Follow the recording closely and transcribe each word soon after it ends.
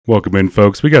Welcome in,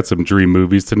 folks. We got some dream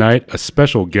movies tonight, a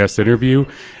special guest interview,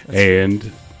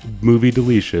 and movie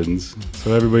deletions.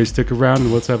 So everybody stick around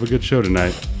and let's have a good show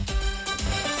tonight.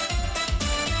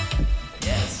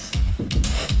 Yes.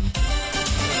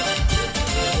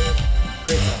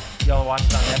 Great stuff. Y'all watch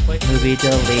it on Netflix? Movie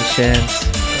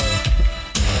deletions.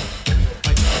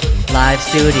 Live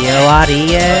studio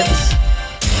audience.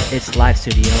 It's live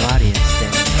studio audience day.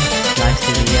 Live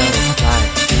studio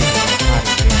audience day. Live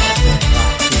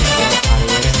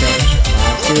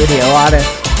studio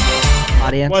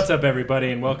audience. What's up,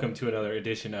 everybody, and welcome to another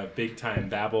edition of Big Time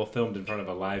Babble, filmed in front of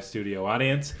a live studio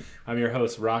audience. I'm your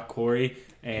host, Rock Quarry,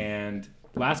 and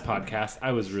last podcast,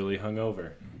 I was really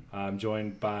hungover. I'm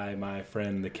joined by my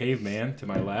friend, the Caveman, to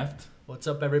my left. What's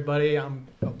up, everybody? I'm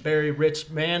a very rich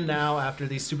man now after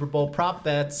these Super Bowl prop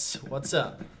bets. What's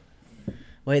up?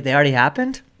 Wait, they already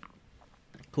happened?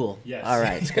 Cool. Yes. All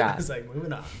right, Scott. It's like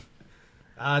moving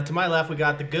on. To my left, we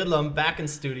got the Goodlum back in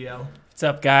studio. What's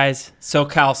up, guys?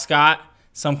 SoCal Scott.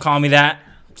 Some call me that,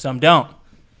 some don't.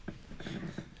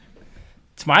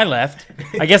 To my left,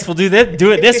 I guess we'll do it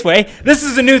this way. This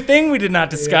is a new thing we did not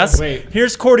discuss. Yeah, wait.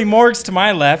 Here's Cordy Morgs to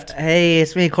my left. Hey,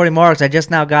 it's me, Cordy Morgs. I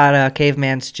just now got a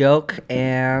Caveman's joke,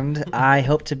 and I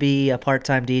hope to be a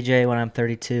part-time DJ when I'm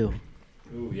 32.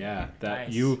 Ooh, yeah. That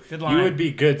Nice. you Good line. would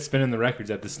be good spinning the records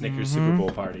at the Snickers Super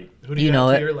Bowl party. Who do You you know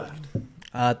got it. to your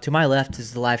left? To my left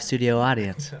is the live studio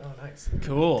audience. Oh, nice.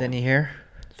 Cool. Didn't you hear?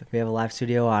 We have a live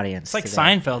studio audience. It's like today.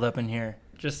 Seinfeld up in here.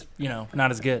 Just, not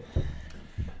as good.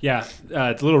 Yeah,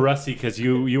 it's a little rusty because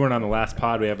you weren't on the last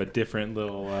pod. We have a different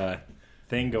little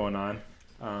thing going on.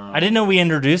 I didn't know we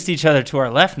introduced each other to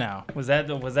our left now. Was that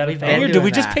a We've thing? been Or did doing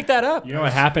we just that. pick that up? You know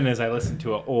what happened is I listened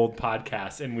to an old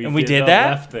podcast and we did the that?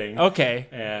 left thing.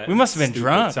 Okay. We must have been Stupid.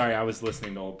 drunk. Sorry, I was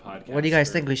listening to old podcasts. What do you guys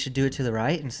for- think? We should do it to the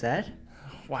right instead?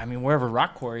 Well, I mean, wherever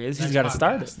Rock Quarry is, he's Next got to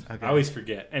start it. podcast. I always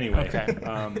forget. Anyway, Okay.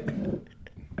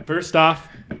 First off,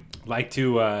 like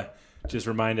to just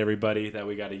remind everybody that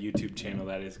we got a YouTube channel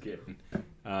that is getting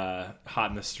hot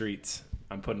in the streets.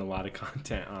 I'm putting a lot of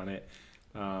content on it.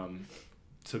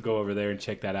 So go over there and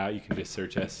check that out. You can just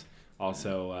search us.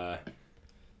 Also,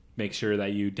 make sure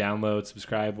that you download,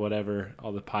 subscribe, whatever,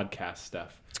 all the podcast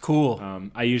stuff. It's cool.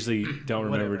 I usually don't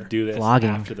remember Whatever. to do this Vlogging.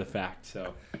 after the fact.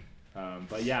 So,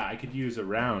 but yeah, I could use a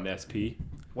round, SP.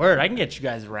 Word, I can get you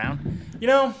guys around.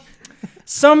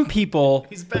 Some people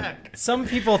He's back.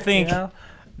 think You know?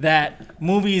 that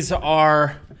movies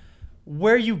are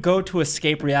where you go to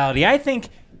escape reality. I think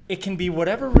it can be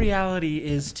whatever reality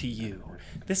is to you.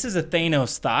 This is a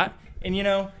Thanos thought,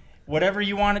 and whatever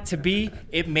you want it to be,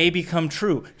 it may become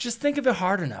true. Just think of it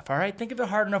hard enough, all right? Think of it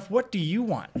hard enough. What do you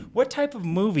want? What type of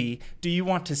movie do you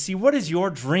want to see? What is your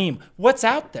dream? What's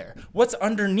out there? What's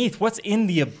underneath? What's in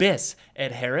the abyss?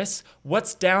 Ed Harris,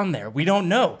 what's down there? We don't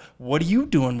know. What are you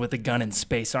doing with a gun in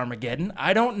space, Armageddon?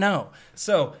 I don't know.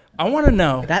 So I want to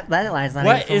know That line's not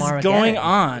what even is from Armageddon. going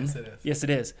on. Yes, it is. Yes, it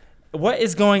is. What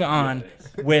is going on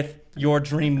with your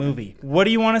dream movie? What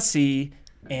do you want to see?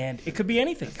 And it could be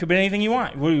anything. It could be anything you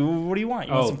want. What do you want?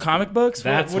 You want some comic books?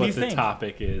 That's what do you the think?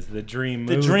 topic is. The dream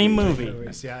The movie. dream movie.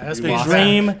 Movies, yeah, that's The he's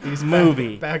dream back. He's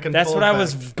movie. Back in That's full what I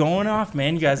was effect. going off,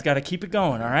 man. You guys got to keep it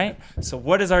going, all right? So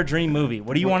what is our dream movie?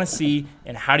 What do you want to see,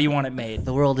 and how do you want it made?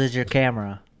 The world is your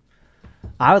camera.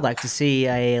 I would like to see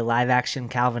a live-action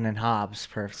Calvin and Hobbes,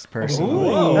 personally.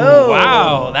 Oh,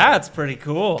 wow. That's pretty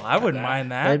cool. I wouldn't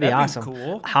mind that. That'd be awesome.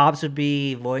 Cool. Hobbes would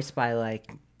be voiced by,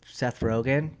 Seth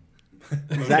Rogen.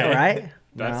 Is that Okay. right? That's-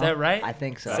 No? Is that right? I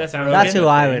think so. Seth That's Rogen? who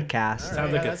I would cast.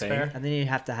 Sounds Yeah, like a that's thing. fair. And then you'd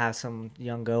have to have some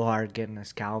young Gohard getting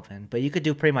as Calvin. But you could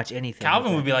do pretty much anything.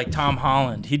 Calvin with would it. be like Tom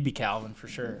Holland. He'd be Calvin for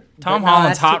sure. Tom no, Holland's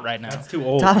that's hot too- right now. That's too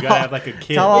old. Tom- You gotta have like a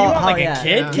kid. Tom- You want Oh, like yeah. a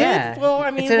kid? Yeah. Well,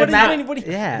 I mean, It's an what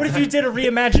yeah. if you did a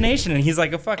reimagination and he's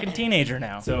like a fucking teenager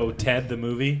now? So Ted the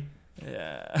movie.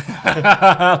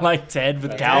 Yeah. Like Ted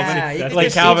with Calvin. Yeah, you That's could like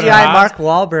just Calvin CGI and Mark Hobbes.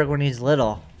 Wahlberg when he's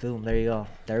little. Boom, there you go.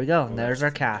 There we go. And there's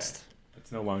our cast.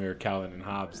 It's no longer Calvin and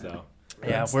Hobbes though.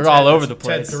 Yeah, It's we're Ted- all over the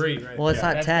Ted place. 3, right? Well, it's Yeah.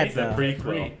 not That's Ted, It's the though.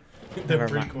 prequel. The Never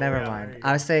mind. prequel, Never yeah, mind. there you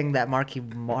I was saying that Marky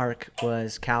Mark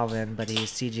was Calvin, but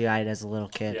he's CGI'd as a little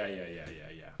kid.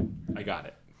 Yeah. I got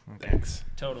it. Thanks.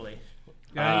 Totally.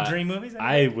 Got any dream movies?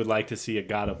 I would like to see a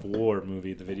God of War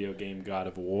movie, the video game God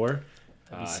of War.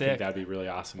 That'd be I sick. think that'd be really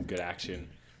awesome. Good action.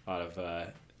 A lot of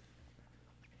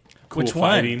cool Which one?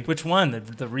 fighting. Which one?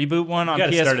 The reboot one on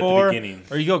gotta PS4? start at the beginning.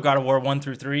 Or you go God of War 1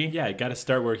 through 3? Yeah, you got to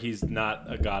start where he's not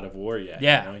a God of War yet.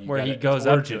 Yeah, you know? You where gotta- he goes it's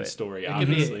up origin to it. story, It could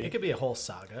be. obviously. It could be a whole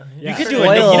saga. Yeah. could do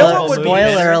Spoiler, it. You know what would be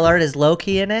spoiler better? alert, is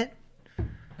Loki in it?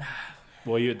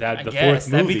 Well, I the guess, fourth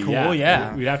that'd be movie. cool,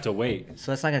 yeah. We'd have to wait.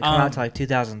 So it's not going to come out Um, until like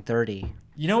 2030.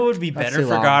 You know what would be That's better too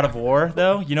for long. God of War,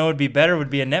 though? You know what would be better would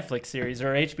be a Netflix series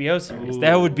or HBO series.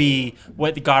 That would be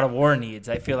what the God of War needs.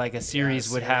 I feel like a series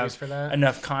would series have for that.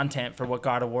 enough content for what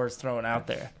God of War is throwing out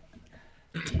there.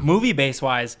 Movie base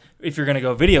wise, if you're going to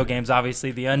go video games,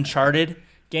 obviously the Uncharted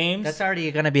games. That's already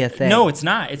going to be a thing. No, it's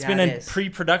not. It's Yeah, been it in is.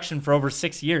 pre-production for over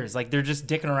 6 years. Like they're just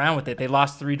dicking around with it. They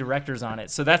lost 3 directors on it,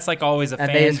 so that's like always a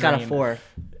And fan they just got a dream. 4th.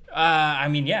 I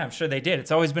mean, yeah, I'm sure they did.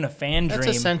 It's always been a fan That's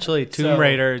dream. essentially Tomb So-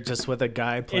 Raider, just with a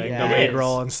guy playing Yeah. the lead is.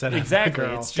 role instead of Exactly. a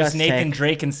girl. It's just Just Nathan take.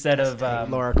 Drake instead of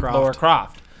Laura Croft. Laura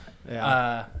Croft.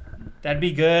 Yeah. That'd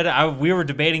be good. We were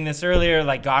debating this earlier,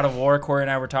 like God of War. Corey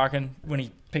and I were talking when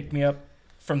he picked me up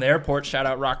from the airport. Shout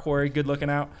out Rock Quarry, good looking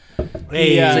out.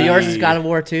 Hey. He, So yours is God of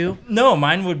War 2? No,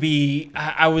 mine would be.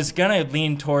 I was gonna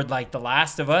lean toward like The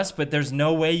Last of Us, but there's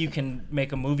no way you can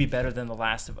make a movie better than The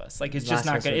Last of Us. Like it's just Last of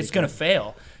not Us gonna. would be It's gonna good.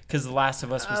 fail because The Last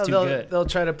of Us was too they'll, good. They'll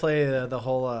try to play the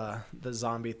whole the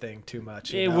zombie thing too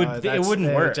much. It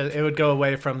wouldn't work. It would go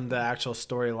away from the actual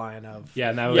storyline of Yeah,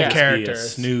 and that would Yeah. just be a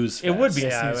Characters. snooze. It would be a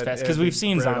fest. snooze it fest would because be we've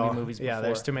seen brutal. zombie movies before. Yeah,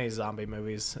 there's too many zombie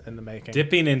movies in the making.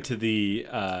 Dipping into the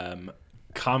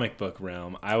comic book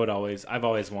realm, I've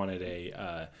always wanted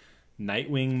a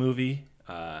Nightwing movie.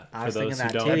 For was thinking those who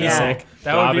that don't too, know, yeah.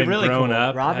 That would be Robin really grown cool.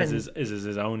 up Robin- as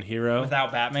his own hero.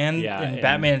 Without Batman, Yeah, and and-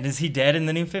 Batman is he dead in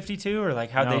the New 52 or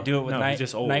like how'd No, they do it with no, he's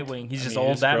just old. Nightwing? He's I just mean,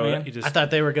 old grown Batman. up- he just- I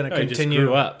thought they were going to no, he just continue.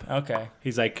 grew up. Okay,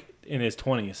 He's like in his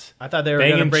 20s. I thought they were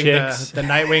going to Banging bring chicks. the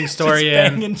Nightwing story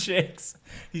just in. banging chicks.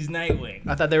 He's Nightwing.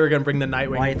 I thought they were going to bring the Why do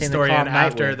you Nightwing think they story call in him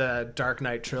after Nightwing? the Dark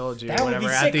Knight trilogy That or would be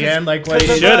whatever. sick, At the 'cause- end, like when 'cause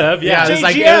he of should have, yeah. It's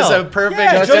like it JGL. was a perfect.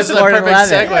 Yeah, this is Joseph a perfect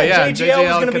Gordon-Levitt. segue. Yeah, Yeah, JGL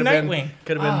was gonna be could have Nightwing. been,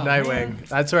 could have been Oh, Nightwing. man.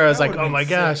 That's where I was That like, would've oh my been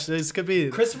gosh, this could be.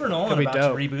 Christopher Nolan Could be about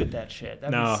dope. to reboot that shit.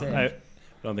 That'd No, be sick. I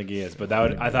don't think he is. But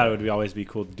I thought it would always be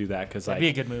cool to do that because That'd be a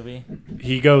like good movie.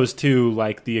 he goes to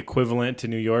like the equivalent to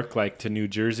New York, like to New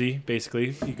Jersey,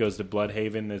 basically. He goes to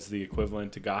Bloodhaven as the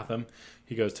equivalent to Gotham.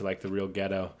 He goes to like the real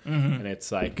ghetto, and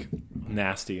it's like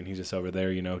nasty, and he's just over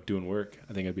there, doing work.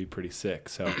 I think it'd be pretty sick.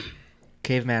 So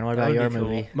Caveman, what That about would your be cool.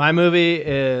 movie? My movie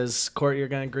is Court. You're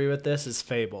gonna agree with this? Is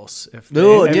Fables. If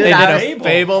Ooh, if dude, they I did was- a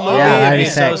Fable movie, Yeah, that'd it'd be be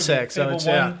so sick. sick. So Fable it's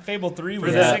 1, Fable 3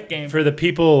 was for a sick game. the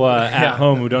people Yeah. at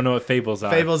home who don't know what Fables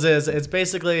are, Fables it's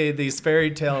basically these fairy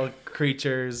tale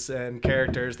creatures and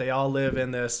characters. They all live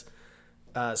in this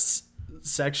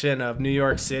section of New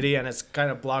York City, and it's kind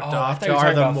of blocked I off thought to you were are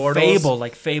talking the about mortals. Fable,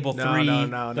 like Fable No, 3. no,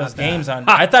 no, those not games that. on.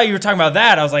 I thought you were talking about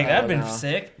that. I was like, that'd been no.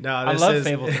 sick. No, I this love is,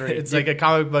 Fable 3. It's like a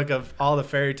comic book of all the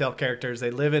fairy tale characters. They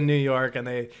live in New York, and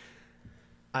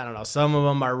I don't know, some of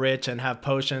them are rich and have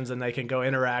potions, and they can go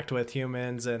interact with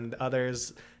humans, and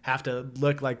others have to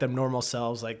look like them normal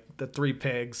selves. Like the 3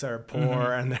 pigs are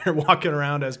poor, and they're walking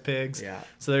around as pigs. Yeah.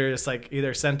 So they're just like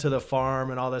either sent to the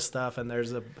farm and all this stuff, and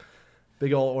there's a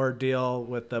big old ordeal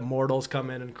with the mortals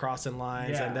coming and crossing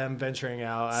lines Yeah. and them venturing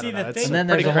out. I See, don't know. the It's thing- And then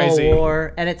pretty there's a crazy. whole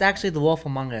war, and it's actually The Wolf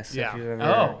Among Us. Yeah. If you've ever,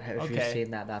 Oh, if okay. you've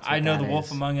seen that, that's what I know that the Wolf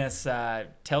is. Among Us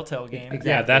Telltale game. Exactly.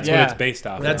 yeah, that's Yeah. what it's based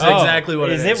off. That's of. exactly what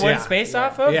it Is is. it what yeah. it's based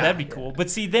off of? Yeah. That'd be cool. But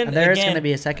see, then And there is again, going to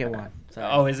be a second one. So,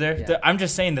 oh, is there? Yeah. I'm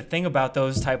just saying the thing about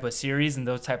those type of series and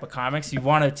those type of comics, you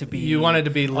want it to be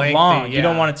lengthy, long. You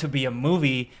don't yeah. want it to be a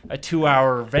movie, a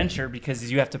 2-hour venture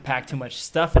because you have to pack too much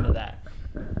stuff into that.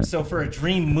 So for a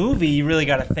dream movie, you really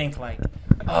got to think like,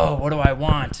 oh, what do I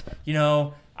want?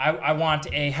 I want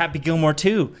a Happy Gilmore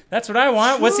 2. That's what I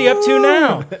want. What's he up to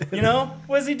now?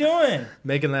 What's he doing?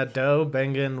 Making that dough,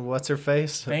 banging what's her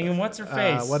face? Banging what's her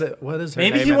face? What is her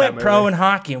Maybe name he in went that pro movie? in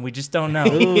hockey and we just don't know.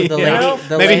 Ooh, the Yeah. lady,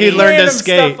 the Maybe he lady, learned to Random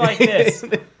skate. stuff like this.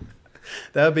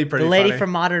 That would be pretty the lady funny.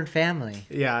 from Modern Family.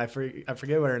 Yeah, I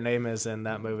forget what her name is in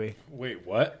that movie. Wait,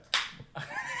 what?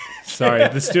 Sorry,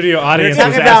 the studio audience We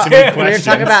was were asking me talking questions.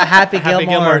 about Happy Happy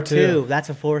Gilmore, Gilmore 2. That's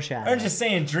a foreshadow. I'm just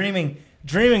saying,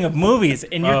 dreaming of movies,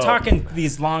 and you're Oh. talking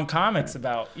these long comics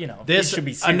about, these This should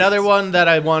be serious. another one that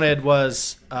I wanted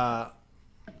was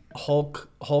Hulk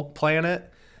Planet.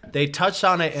 They touched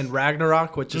on it in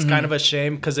Ragnarok, which is kind of a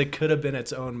shame because it could have been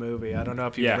its own movie. I don't know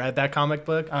if you've Yeah. read that comic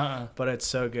book, Uh-uh. but it's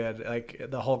so good. Like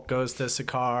the Hulk goes to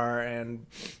Sakaar and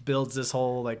builds this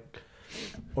whole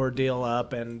ordeal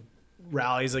up and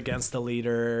rallies against the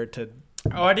leader to.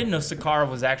 Oh, I didn't know Sakaar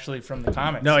was actually from the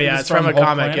comics. No, It yeah, was it's from a Hulk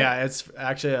comic. Planet? Yeah, it's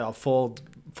actually a full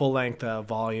length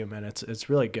volume, and it's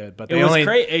really good. But It they was only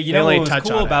great. You they know only what was touch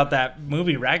cool on it. about that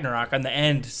movie Ragnarok on the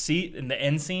end in the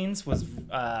end scenes was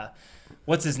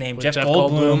what's his name? With Jeff Jeff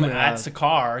Goldblum Goldblum, yeah. at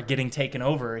Sakaar getting taken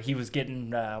over. He was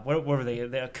getting what were they?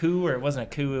 A coup, or it wasn't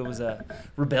a coup? It was a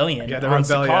rebellion. Yeah, the on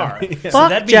rebellion. Sakaar. Yeah. So Fuck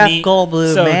that'd be Jeff neat.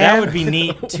 Goldblum, So that man. would be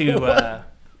neat to.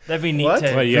 That'd be neat What?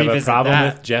 to What, you have a revisit problem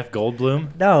that. with Jeff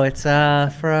Goldblum? No, it's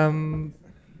from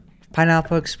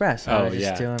Pineapple Express. I Oh, was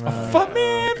just yeah. doing. Fuck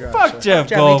man, fuck Jeff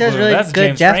Jeff, Goldblum. he does really That's good.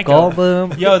 James Jeff Franco.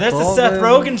 Goldblum. Yo, that's a Seth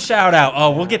Goldblum. Rogen shout out.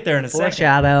 Oh, we'll get there in a second.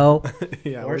 Foreshadow. Yeah, we've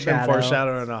been Foreshadow.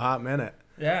 foreshadowing a hot minute.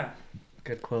 Yeah.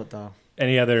 Good quote though.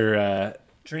 Any other?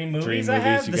 Dream movies Dream I movies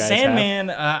have? you The guys Sandman.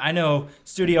 I know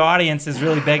studio audience is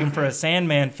really begging for a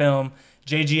Sandman film.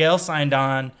 JGL signed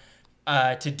on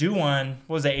to do one.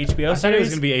 What was that, HBO I thought it was series?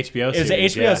 going to be HBO. It was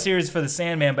series, an HBO yeah. series for the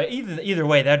Sandman, but either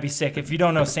way, that'd be sick. If you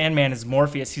don't know, Sandman is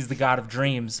Morpheus. He's the god of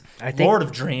dreams, I think- Lord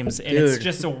of Dreams, and it's Dude.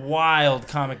 just a wild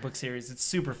comic book series. It's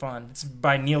super fun. It's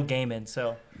by Neil Gaiman,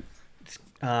 so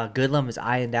Goodlum is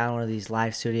eyeing down one of these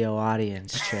live studio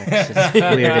audience chicks. It's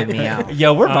weirding me out.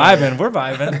 yo, we're vibing. We're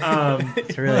vibing.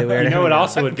 It's really weird. You know what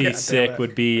also would be God damn sick it.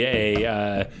 would be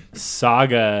a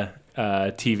Saga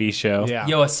TV show. Yeah.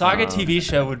 Yo, a Saga TV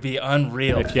show would be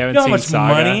unreal. If you haven't know how seen much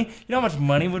Saga- money? You know how much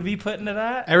money would be put into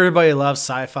that? Everybody loves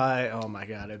sci-fi. Oh my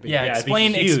god, it'd be Yeah, it'd be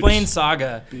explain huge.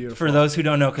 Saga Beautiful. for those who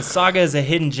don't know, because Saga is a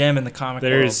hidden gem in the comic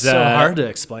world. There's so hard to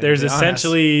explain. There's to be honest.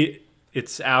 essentially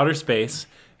it's outer space,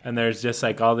 and there's just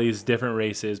like all these different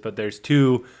races, but there's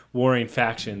two warring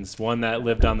factions: one that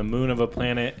lived on the moon of a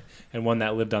planet, and one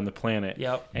that lived on the planet.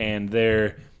 Yep. And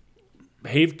their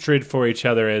hatred for each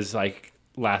other has like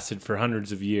lasted for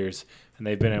hundreds of years, and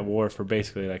they've been at war for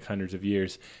basically like hundreds of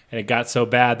years. And it got so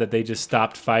bad that they just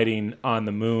stopped fighting on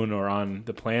the moon or on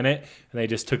the planet, and they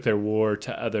just took their war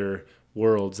to other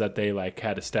worlds that they like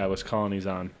had established colonies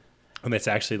on. And it's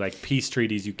actually like peace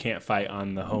treaties you can't fight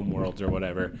on the home worlds or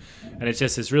whatever. And it's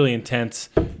just this really intense,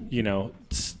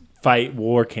 fight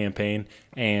war campaign.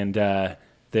 And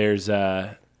there's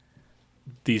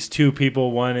these two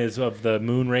people. One is of the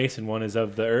moon race, and one is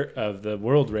of the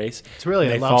world race. It's really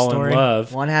And a they love fall story. in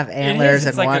love. One have antlers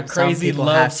It's and like a one. crazy Some people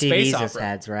love have space TVs as opera.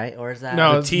 heads, right? Or is that?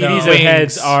 No, The TVs no. with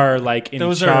heads Wings. are like in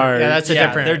Those charge. are Yeah, that's a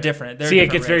different- They're different. They're See, it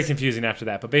different gets very race. confusing after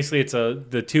that. But basically, it's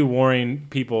the two warring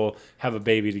people have a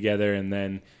baby together, and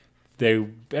then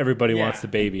everybody Yeah. wants the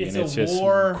baby, and a it's just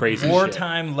war, crazy shit.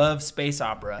 wartime love space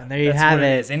opera. And there you That's have what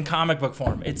it. is in comic book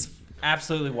form. It's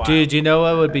absolutely wild. Dude, you know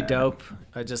what would be dope?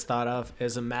 I just thought of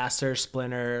is a Master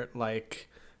Splinter like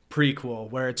prequel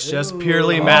where it's just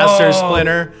purely Master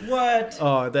Splinter. What?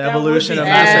 Oh, the That evolution would of be-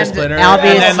 Master And Splinter.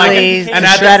 obviously, and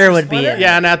at the- Shredder would be Splinter? in.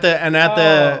 Yeah, and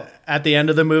at the end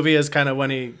of the movie is kind of when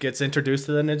he gets introduced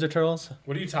to the Ninja Turtles.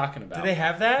 What are you talking about? Do they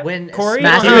have that? When Corey,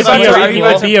 Smash are you Bros. about to- Are are you you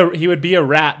about about to- he would be a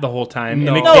rat the whole time in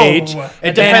a No. cage. It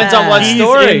It depends on what He's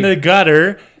story. in the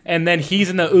gutter, and then he's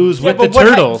in the ooze Yeah, with but the what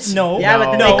turtles. No. Yeah,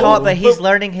 but then no. they call it. But he's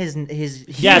learning his. Yeah, he so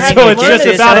had it's to just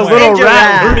learn about a this, little Ninja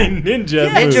rat learning ninja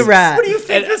Ninja moves. rat. What do you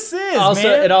think this is,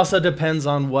 man? It also depends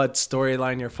on what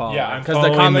storyline you're following. Yeah, I'm 'Cause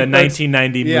following the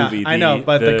 1990 yeah, movie. I know,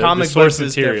 but the comic source books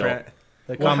is material. different.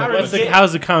 The Well, comic how books. does it-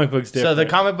 How's the comic books different? So the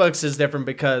comic books is different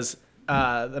because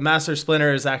the Master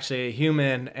Splinter is actually a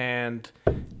human, and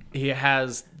he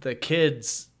has the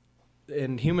kids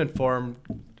in human form,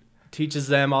 teaches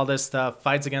them all this stuff,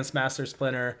 fights against Master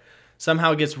Splinter,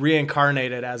 somehow gets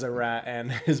reincarnated as a rat, and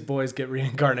his boys get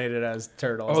reincarnated as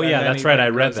turtles. Oh And yeah, then that's he right. I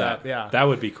grows read that. up. Yeah, that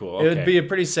would be cool. it would Okay. be a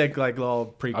pretty sick like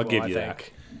little prequel. I'll give you I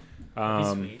think. that.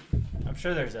 Sweet. I'm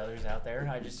sure there's others out there.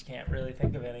 I just can't really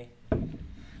think of any.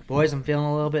 Boys, I'm feeling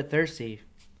a little bit thirsty.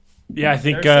 Yeah, I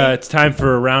think Thirsty? it's time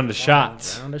for a round of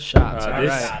shots. Round of shots. All This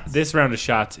right. this round of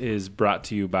shots is brought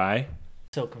to you by,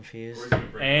 So confused.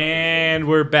 and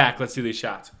we're back. Let's do these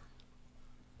shots.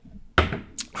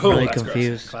 Really that's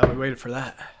confused. Glad we waited for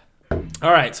that.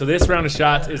 All right, so this round of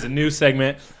shots is a new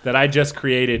segment that I just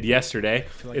created yesterday.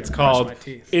 like It's I brushed called my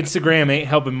teeth. Instagram Ain't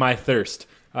Helping My Thirst.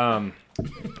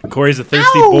 Corey's a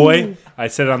thirsty boy. I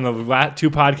said on the two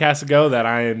podcasts ago that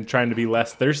I am trying to be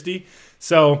less thirsty.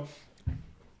 So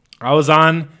I was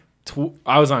on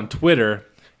Twitter,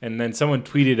 and then someone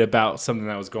tweeted about something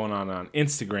that was going on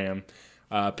Instagram.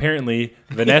 Apparently,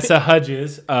 Vanessa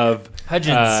Hudgens of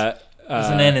Hudgens. There's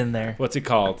an N in there. what's it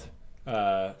called?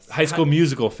 High School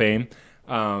Musical fame.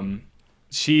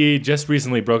 She just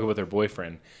recently broke up with her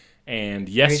boyfriend, and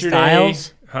yesterday,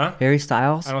 Styles? huh? Harry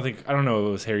Styles. I don't know if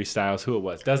it was Harry Styles, who it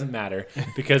was. Doesn't matter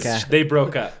because Okay. they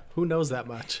broke up. Who knows that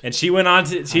much? And she went on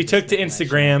to, she took to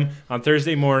Instagram on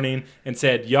Thursday morning and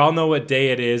said, "Y'all know what day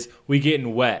it is. We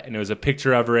getting wet." And it was a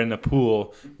picture of her in the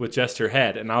pool with just her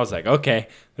head. And I was like, okay,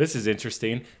 this is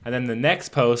interesting. And then the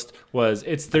next post was,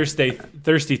 "It's Thirsty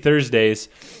Thursdays,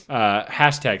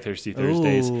 hashtag Thirsty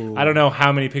Thursdays." Ooh. I don't know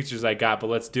how many pictures I got, but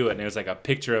let's do it. And it was like a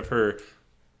picture of her.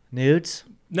 Nudes.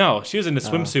 No, she was in a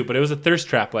swimsuit, but it was a thirst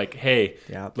trap. Like, hey,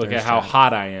 Yeah, look at thirst how trap.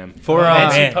 hot I am. For, and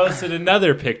man. she posted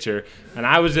another picture, and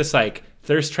I was just like,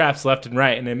 thirst traps left and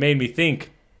right, and it made me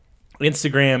think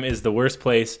Instagram is the worst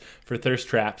place for thirst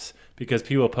traps because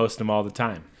people post them all the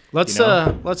time. Let's You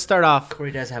know? let's start off.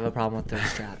 Corey does have a problem with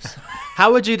thirst traps.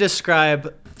 How would you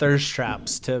describe thirst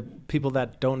traps to people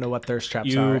that don't know what thirst traps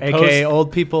You are, post- aka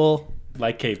old people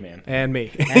Like caveman. and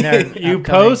me? And our You upcoming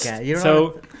post guest. You don't so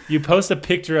know- you post a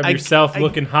picture of I- yourself I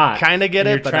looking hot. kinda get and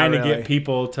it, You're but trying not to really. get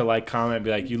people to like comment, and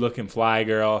be like, "You looking fly,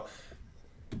 girl."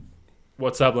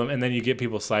 What's up? And then you get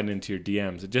people sliding into your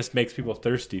DMs. It just makes people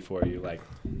thirsty for you. Like,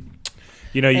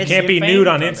 you know, you It's can't be your nude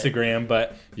fame on from it. Instagram,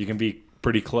 but you can be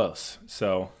pretty close.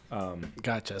 So,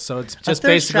 Gotcha. So it's A just thirst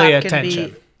basically trap can attention.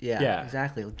 be- yeah, Yeah.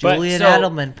 exactly. Julian so-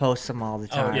 Edelman posts them all the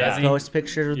time. yeah. He posts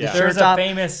pictures with Yeah. the There's shirt a off,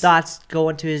 famous- thoughts go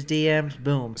into his DMs.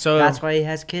 Boom. So- That's why he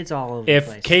has kids all over the if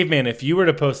place. caveman, if you were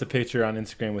to post a picture on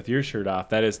Instagram with your shirt off,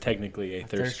 that is technically a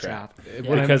thirst trap.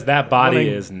 wouldn't- Because that body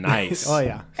wouldn't- is nice. Oh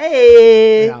yeah.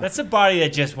 Hey, Yeah. That's a body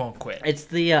that just won't quit. it's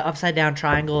the upside down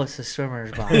triangle. It's the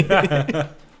swimmer's body.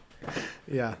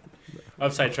 Yeah.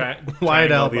 Upside Wide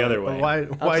triangle elbow. the other way. Wide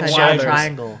Upside down shoulders.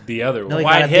 triangle. The other No, way. he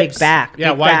Wide got a hips. big back.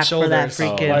 Yeah, big wide back for that shoulders.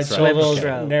 freaking Wide swim shoulders,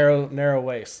 stroke. narrow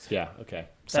waist. Yeah. Okay.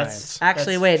 Science.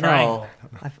 Actually, that's wait, triangle.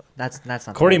 no. That's not.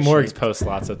 the Cordy right Morgs shape. posts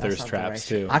lots of That's thirst not the traps right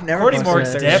shape. too. I've never. Cordy posted Morgs a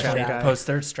thirst definitely trap. posts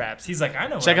thirst traps. He's like, I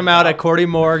know. Check what him I'm out about. at Cordy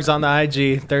Morgs on the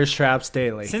IG. Thirst traps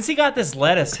daily. Since he got this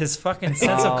lettuce, his fucking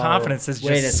sense of confidence has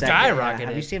Wait a just second. skyrocketed. Yeah.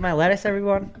 Have you seen my lettuce,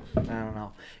 everyone? I don't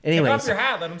know. Take Anyways, off your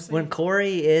hat, let him see. when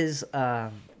Corey is,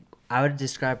 I would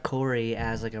describe Corey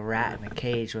as like a rat in a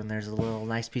cage when there's a little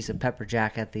nice piece of pepper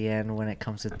jack at the end when it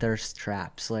comes to thirst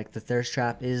traps. Like the thirst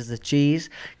trap is the cheese,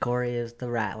 Corey is the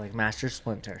rat, like Master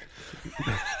Splinter.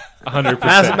 100%.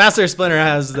 Master Splinter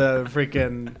has the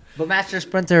freaking. But Master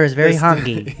Splinter is very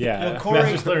hungry. Yeah. Yo, Corey-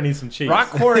 Master Splinter needs some cheese. Rock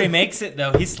Corey makes it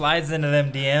though. He slides into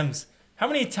them DMs. How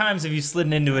many times have you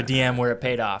slid into a DM where it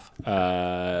paid off?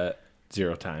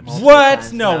 0 times. What?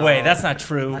 times, No no. way. That's not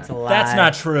true. That's a lie. That's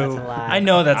not true. That's a lie. I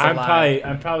know that's a lie.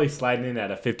 I'm probably sliding in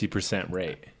at a 50%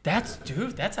 rate. That's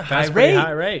a high Pretty rate.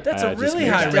 high rate. That's I a just really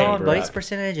made high that rate. number. Base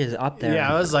percentage is up there. Yeah,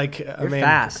 I was like, I You're mean,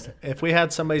 fast. if we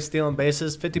had somebody stealing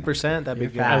bases, 50%, that'd be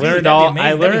You're good. fast. I Dude, learned that'd be all. amazing. I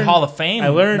That'd be learned Hall of Fame I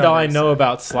learned all I numbers. know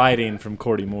about sliding from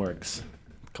Cordy Morgs.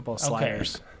 A couple of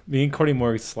sliders. Me and Cordy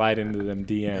Morgs slide into them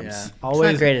DMs. Yeah. It's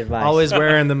Always not great advice. Always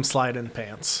wearing them sliding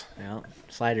pants. Yeah.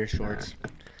 Slider shorts.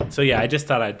 So yeah, I just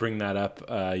thought I'd bring that up.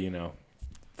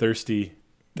 Thirsty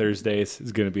Thursdays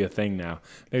is going to be a thing now.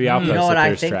 Maybe I'll post You know what a I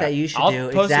thirst think trap. that you should I'll do?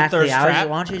 post a Exactly. thirst trap. I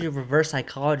want you to reverse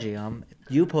psychology.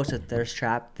 You post a thirst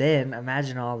trap, then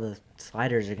imagine all the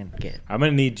sliders you're gonna get. I'm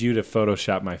going to need you to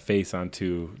Photoshop my face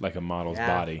onto like a model's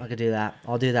body. I could do that.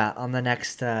 I'll do that on the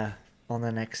next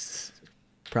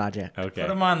project. Okay.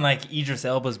 Put him on like Idris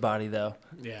Elba's body though.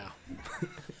 Yeah.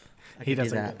 I He could do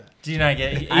doesn't that. get that. Do you not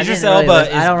get I Idris didn't really Elba?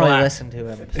 listen- Is I don't really black. listen to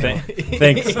him. so. Thanks. He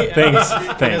Thanks.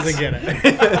 doesn't get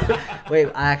it. Wait,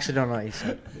 I actually don't know what you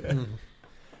said.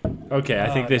 Okay,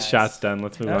 I think this nice. shot's done.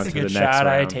 Let's move That on was a to the good next shot.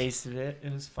 I round. tasted it.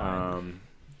 It was fine.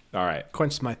 All right.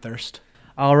 Quenched my thirst.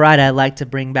 All right, I'd like to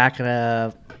bring back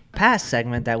a past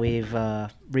segment that we've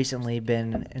recently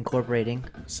been incorporating.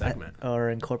 Segment.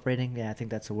 Yeah, I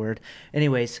think that's a word.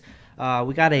 Anyways,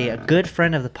 we got a good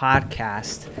friend of the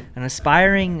podcast, an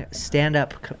aspiring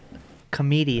stand-up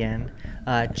comedian,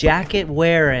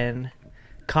 jacket-wearing,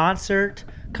 concert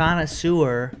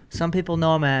connoisseur. Some people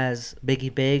know him as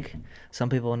Biggie Big. Some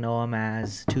people know him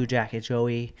as Two Jacket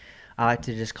Joey. I like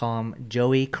to just call him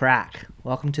Joey Crack.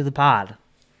 Welcome to the pod.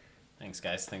 Thanks,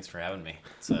 guys. Thanks for having me.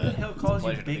 It's Who the a, hell it's a calls you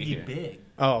pleasure to be here. Biggie Big?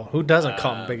 Oh, who doesn't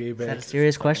call him Biggie Is that a Big?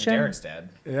 serious question? Derek's dad.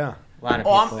 Yeah. A lot of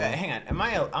Oh, people. hang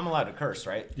on. I'm allowed to curse,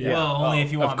 right? Yeah. Well, only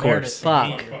if you of want course.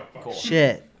 Meredith to Fuck. be- Cool.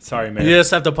 Shit. Sorry, man. You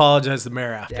just have to apologize to the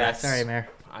mayor after. Yeah, That's- sorry, Mayor.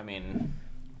 I mean,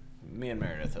 me and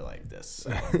Meredith are like this. So.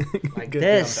 Like Good.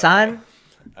 this, son.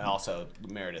 And also,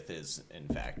 Meredith is, in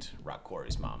fact, Rock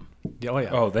Quarry's mom. Oh, yeah.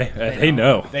 Oh, they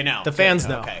know. They know. The fans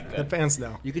know. Okay, The good. fans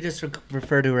know. You could just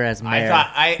refer to her as I Mayor.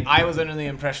 thought I was under the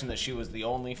impression that she was the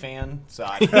only fan, so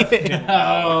I didn't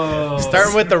know.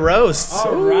 Starting with the roasts.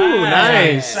 All Ooh, right.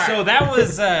 nice. So that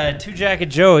was Two Jacket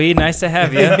Joey. Nice to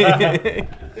have you.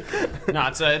 No,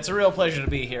 it's a real pleasure to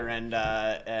be here, and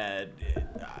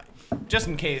just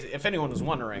in case, if anyone was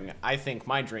wondering, I think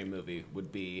my dream movie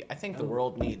would be, I think the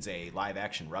world needs a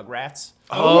live-action Rugrats.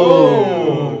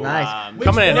 Nice.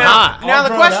 Coming in Now, hot. now the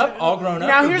grown question. up? All grown up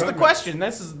Now or here's the Rugrats? question.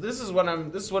 This is what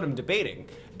I'm debating.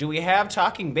 Do we have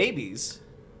talking babies?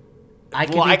 I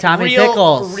could Like be Tommy real,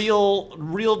 Pickles.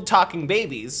 real talking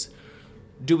babies.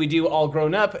 Do we do all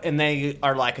grown up and they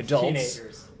are like adults?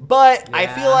 Teenagers. But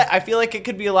Yeah. I feel like it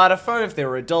could be a lot of fun if they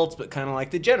were adults, but kind of like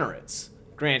Degenerates.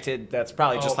 Granted, that's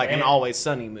probably just like an man. Always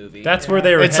Sunny movie. That's where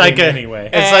they were It's heading like a anyway.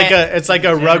 It's like a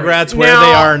Rugrats where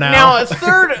they are now. Now a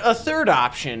third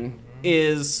option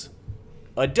is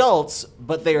adults,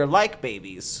 but they are like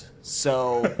babies.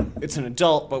 So it's an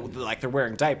adult, but like they're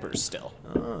wearing diapers still.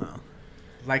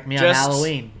 Like me on Just-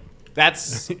 Halloween.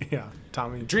 That's Yeah,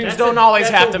 Tommy. dreams don't always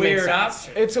that's have a to make weird sense.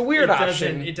 option. It's a weird It doesn't-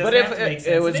 option. it But doesn't if have to make it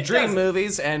sense, was and it dream doesn't.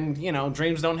 movies, and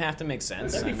dreams don't have to make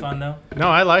sense. That'd be and fun though. No,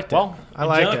 I liked it. Well, I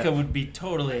liked Angelica it. would be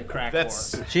totally a crack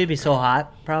That's whore. She'd be so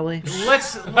hot, probably.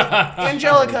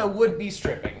 Angelica would be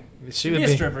stripping. She She'd would be a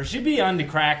be. stripper. She'd be on to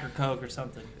crack or coke or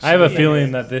something. I have a She'd be-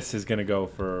 feeling that this is gonna go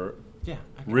for Yeah,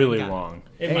 really long.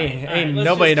 It might. Hey, All right, ain't let's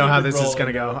nobody just know keep how it this is rolling.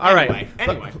 gonna go. All right.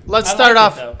 Anyway. Let's I start like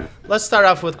off. it, though. Let's start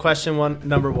off with question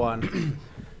number one.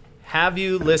 Have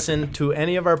you listened to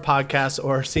any of our podcasts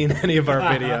or seen any of our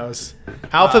videos?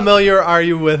 How familiar are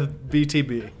you with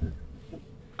BTB?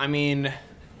 I mean,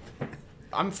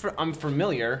 I'm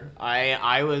familiar.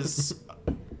 I was.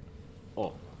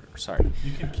 Oh, sorry.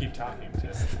 You can keep talking.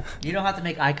 Just You don't have to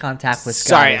make eye contact with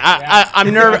Sorry, Scotty. I'm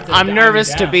You have to I'm dial nervous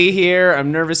me to down. be here.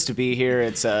 I'm nervous to be here.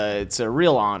 It's a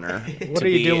real honor. What are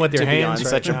you doing with your to be hands on right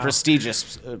such now? a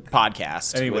prestigious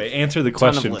podcast? anyway, with answer the a ton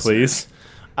of question, listeners. please.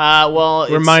 Well,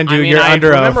 Remind you, I mean, you're I under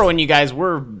remember oath. when you guys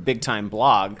were big time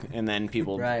blog, and then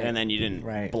people, Right. and then you didn't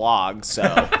Right. blog. So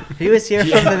He was here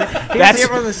from the. He was here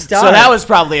from the start. so that was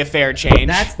probably a fair change.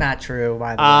 That's not true,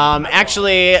 by the way.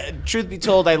 Actually, truth be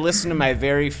told, I listened to my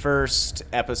very first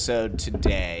episode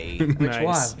today. Which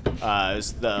Nice. one? It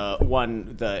was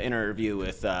the interview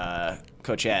with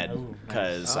Coach Ed,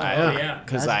 because yeah.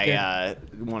 That's I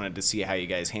wanted to see how you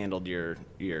guys handled your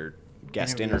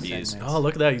guest Interview interviews. segments. Oh,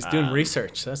 look at that. He's doing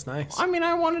research. That's nice. I mean,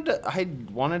 I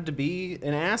wanted to be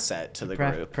an asset to the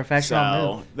group.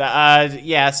 Professional move.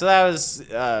 Yeah, so that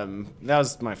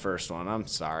was my first one. I'm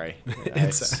sorry.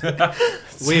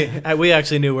 We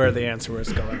actually knew where the answer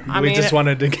was going. I we mean, just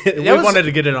wanted to get was- wanted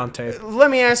to get it on tape. Let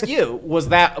me ask you: was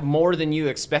that more than you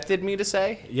expected me to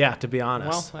say? Yeah, to be Well,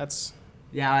 honest. that's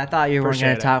Yeah, I thought you were Appreciate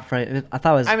going it. to talk for. I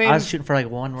thought it was. I mean, I was shooting for like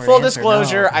one word. full answer.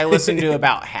 disclosure. No. I listened to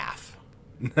about half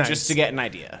Nice. just to get an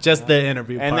idea. Just the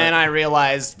interview And part. then I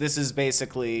realized this is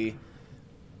basically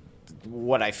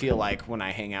what I feel like when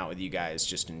I hang out with you guys,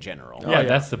 just in general. Yeah,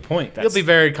 that's the point. You'll be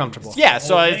very comfortable. Yeah,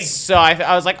 so Whole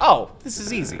I was like, oh, this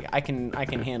is easy. I can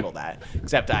handle that.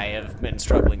 Except I have been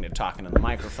struggling to talk into the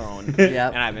microphone,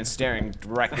 Yep. and I've been staring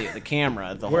directly at the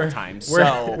camera the whole time. We're,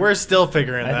 So we're still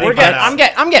figuring that we're part getting,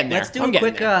 out. I'm getting there. Let's do I'm a getting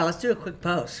quick. there. Let's do a quick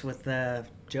post with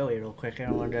Joey real quick. I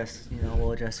don't want to just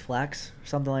we'll just flex or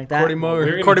something like that. Cordy We're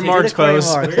gonna Cordy take- Marks Do the Cordy pose.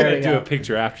 Marks. We're There gonna we do go. a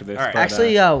picture after this. All right. but,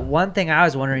 Actually, one thing I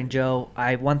was wondering, Joe,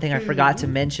 one thing I forgot to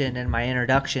mention in my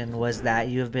introduction was that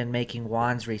you have been making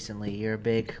wands recently. You're a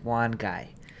big wand guy.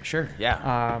 Sure.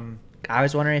 Yeah. I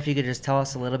was wondering if you could just tell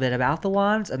us a little bit about the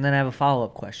wands, and then I have a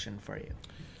follow-up question for you.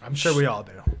 I'm sure we all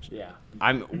do. Yeah.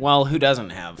 Well, who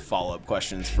doesn't have follow-up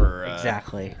questions for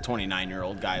Exactly.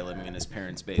 29-year-old guy living in his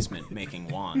parents' basement making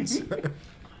wands?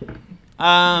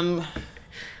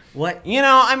 What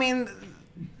I mean,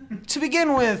 to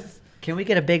begin with, can we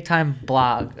get a big time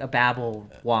blog, a Babel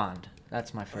wand?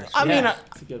 That's my first. I mean,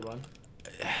 It's a good one.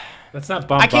 let's not I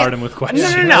bombard can't. him with questions.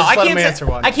 No. Let's I let can't him answer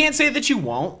one. I can't say that you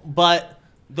won't, but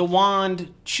the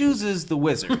wand chooses the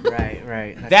wizard.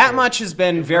 right. That's That true. much has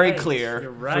been very right. clear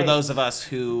You're for right. those of us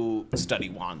who study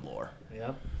wand lore.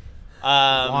 Yep.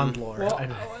 Wand lore. Well,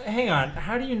 hang on.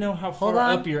 How do you know how Hold far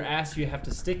on. up your ass you have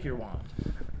to stick your wand?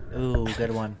 Ooh,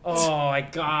 good one. Oh, I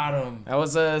got him. That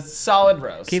was a solid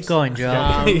roast. Keep going,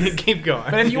 Joe. Keep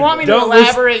going. But if you want me to Don't listen-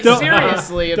 elaborate don't-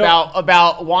 seriously don't-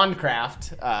 about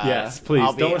wandcraft, Yes, please,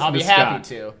 I'll be, don't listen I'll be to happy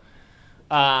Scott.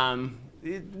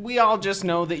 to. We all just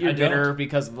know that you're I don't. bitter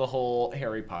because of the whole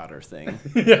Harry Potter thing.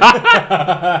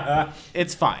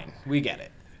 It's fine. We get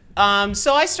it.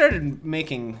 So I started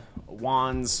making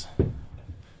wands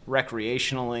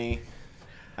recreationally.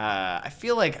 I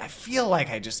feel like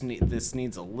I just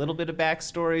needs a little bit of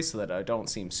backstory so that I don't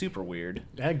seem super weird.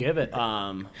 Yeah, give it.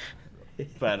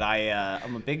 But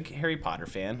I'm a big Harry Potter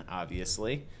fan,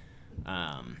 obviously.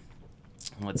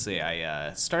 Let's see.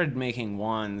 I started making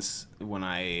wands when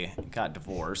I got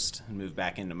divorced and moved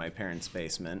back into my parents'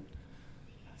 basement.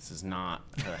 This is not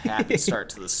a happy start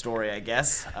to the story, I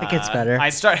guess. It gets better.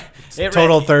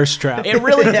 Total thirst trap. It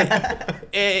really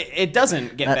it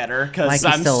doesn't get better because Mikey's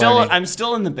I'm still still learning. I'm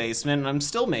still in the basement and I'm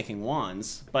still making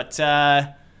wands. But it's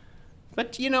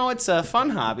a fun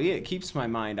hobby. It keeps my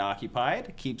mind occupied.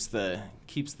 It keeps the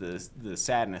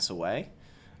sadness away.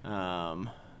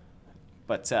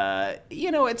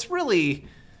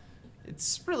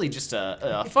 It's really just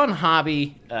a fun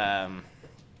hobby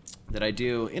that I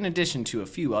do in addition to a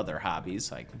few other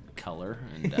hobbies like color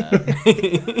and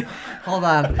Hold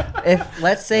on. If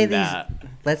let's say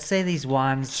And, these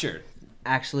wands sure.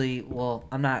 actually, well,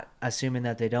 I'm not assuming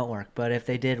that they don't work, but if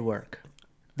they did work,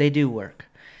 they do work.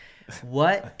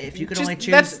 What if you could Just- only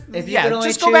choose? that's- If you yeah, could only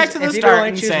just choose, go back to the if you start could only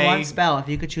and choose say- one spell, if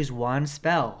you could choose one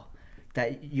spell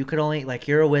that you could only like,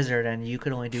 you're a wizard and you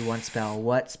could only do one spell.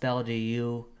 What spell do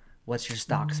you? What's your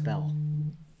stock spell?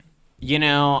 You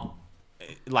know,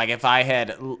 like if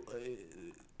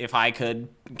I could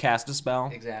cast a spell,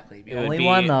 Exactly. it would Only be,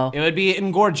 one though. It would be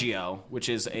Engorgio, which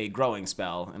is a growing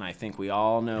spell, and I think we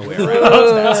all know where.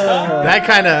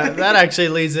 That actually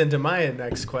leads into my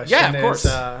next question. Yeah, of course.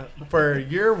 For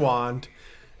your wand,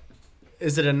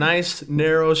 is it a nice,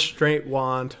 narrow, straight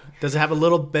wand? Does it have a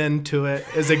little bend to it?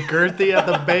 Is it girthy at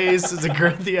the base? Is it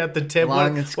girthy at the tip?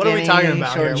 Long and What are we talking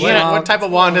about skinny, here? short What, and what type of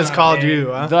wand has called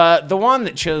you? Huh? The one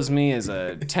that chose me is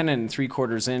a 10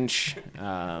 3/4 inch,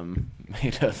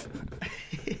 made of.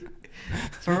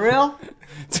 For real?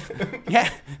 Yeah.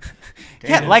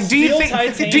 Yeah, like do you Steel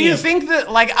titanium. think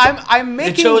that like I'm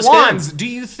making chose wands? Do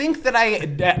you think that I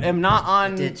am not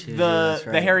on did choose you, the that's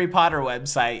right. the Harry Potter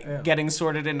website getting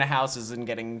sorted into houses and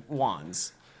getting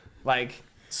wands? Like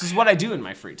this is what I do in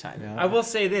my free time. I will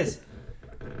say this.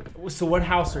 So what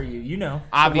house are you? You know.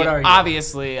 So what are you?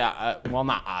 Obviously, well,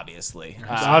 not obviously. It's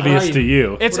obvious to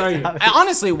you. It's What are you?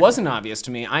 honestly, it wasn't obvious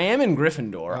to me. I am in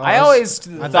Gryffindor. I I always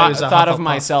thought he thought, was a thought of Hufflepuff.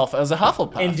 myself as a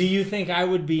Hufflepuff. And do you think I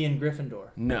would be in Gryffindor?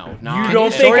 no, You not don't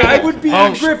think sorting I it? would be Oh,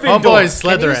 in Gryffindor? oh boys, Can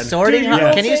you Slytherin. sorting? Dude,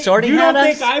 don't Can you think- sorting You hat don't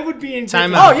us? think I would be in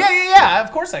Time Gryffindor? out. Oh yeah.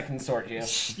 Of course I can sort you.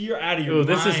 You're out of your Ooh, mind.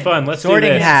 this is fun. Let's Sorting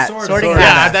do this. hat. Sorta. Sorting Sorta.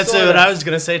 Yeah, hat. that's what I was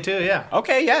gonna say too. Yeah.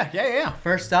 Okay, yeah.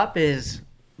 First up is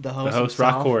the host. The host,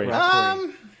 himself, Rock Corey.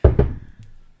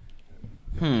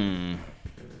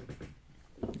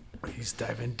 He's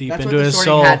diving deep That's what into the his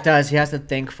sorting soul. hat does. He has to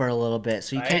think for a little bit,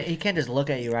 so he can't just look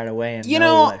at you right away and You know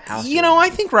know, what house. you're in. I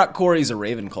think Rock Corey's a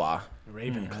Ravenclaw.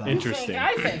 Interesting.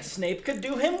 I think Snape could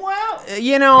do him well.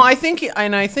 I think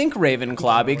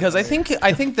Ravenclaw because I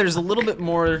think there's a little bit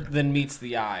more than meets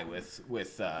the eye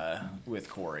with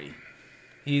Corey.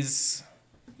 He's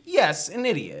yes, an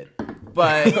idiot,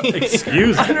 but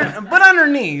Excuse me. but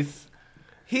underneath,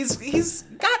 he's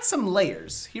got some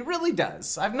layers. He really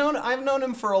does. I've known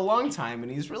him for a long time,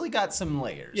 and he's really got some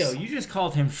layers. Yo, you just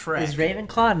called him Shrek. Is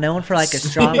Ravenclaw known for like a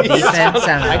strong defense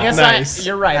and I guess Nice.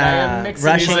 you're right. I am mixing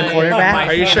Rushing my- quarterback? my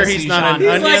Are you sure he's fantasy not an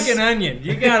genre. He's onion? like an onion.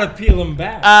 You gotta peel him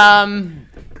back.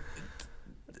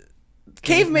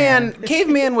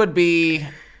 Caveman would be.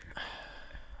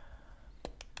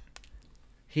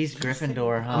 He's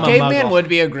Gryffindor, huh? a Caveman muggle. would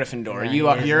be a Gryffindor. Yeah,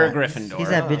 You're a he's Gryffindor. He's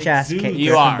that bitch ass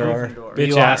You are. Gryffindor. Bitch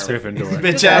You ass are. Gryffindor.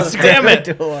 Bitch ass. Damn it.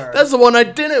 Gryffindor. That's the one I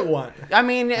didn't want. I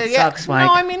mean, yeah. sucks, Mike.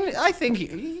 No, I mean, I think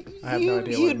I have no idea what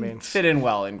it you'd means. fit in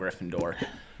well in Gryffindor.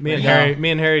 Me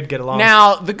and Harry'd get along.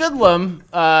 Now, the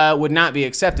Goodlum would not be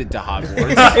accepted to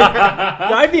Hogwarts.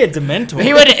 I'd be a Dementor.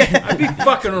 he would. I'd be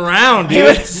fucking around, He dude.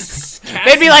 would.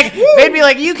 They'd be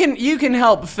like, you can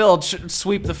help Phil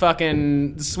sweep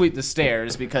the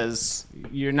stairs because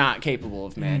you're not capable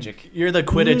of magic. You're the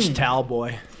Quidditch towel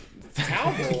boy.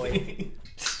 Cowboy.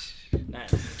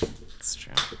 Nice. That's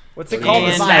true. What's it called? The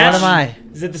And- snatch? What am I?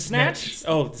 Is it the snatch?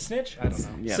 Oh, the snitch? I don't know.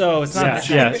 Yeah. So it's not Yeah, the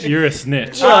snatch. yeah, you're a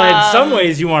snitch. Well, in some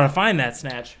ways, you want to find that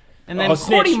snatch. And then Oh,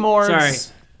 snitch. Cordy Morgs.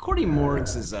 Sorry. Cordy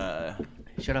Morgs is a.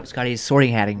 Shut up, Scotty. He's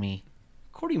sorting hatting me.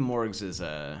 Cordy Morgs is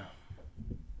a.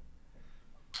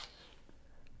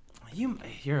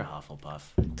 You're a Hufflepuff.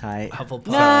 Tight.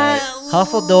 Hufflepuff.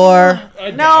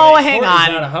 Huffledore. No, hang Cordy's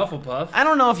on. not a Hufflepuff. I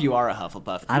don't know if you are a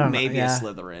Hufflepuff. I don't You may know, be yeah. a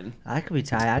Slytherin. I could be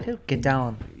tight. I could get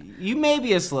down. You may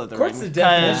be a Slytherin. What's the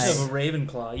definition of a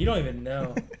Ravenclaw? You don't even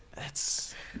know.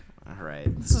 That's all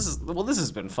right. This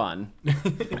has been fun.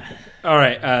 All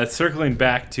right, circling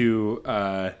back to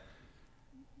the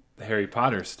Harry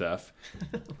Potter stuff.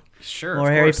 Sure. More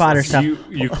of Harry course. Potter stuff.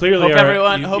 You clearly Hope are.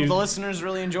 everyone. you- Hope you- the listeners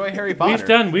really enjoy Harry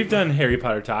Potter. We've done Harry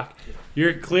Potter talk.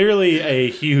 You're clearly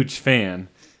a huge fan.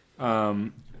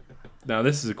 Now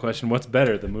this is a question: what's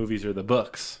better, the movies or the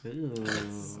books?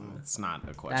 It's not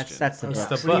a question. That's the That's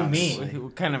books. the What do you books. mean?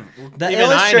 What kind of. The Even I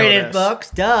know illustrated this. books,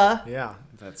 duh. Yeah.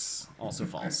 That's also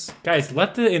false. Guys,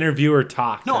 let the interviewer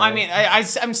talk. No, I mean,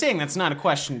 I'm saying that's not a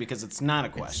question because it's not a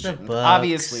question. books.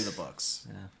 Obviously, the books.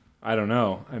 I don't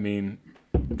know. I mean,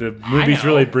 the movies know.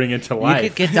 really bring it to You life.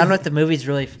 could get done with the movies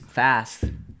really fast.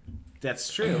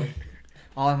 That's true.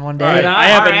 All in one day. All right, I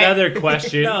have All right. another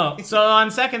question. No. So on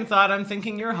second thought, I'm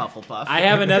thinking you're Hufflepuff. I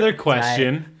have another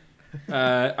question.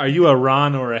 Are you a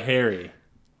Ron or a Harry?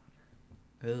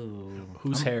 Ooh.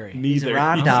 Who's Harry? He's a Neither.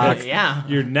 Ron dog. Yeah,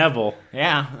 You're Neville.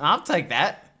 yeah. I'll take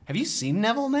that. Have you seen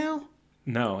Neville now?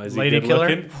 No, is Lady he good killer?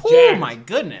 looking? Oh Jacked. my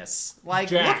goodness! Like,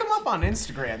 Jacked. look him up on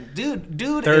Instagram,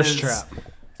 dude. Thirst is, trap.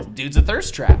 Dude's a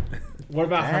thirst trap. What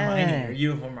about Dang. Hermione? Are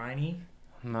you Hermione?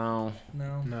 No.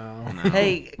 No.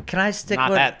 Hey, can I stick Not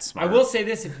with? that I smart. will say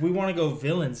this: if we want to go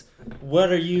villains,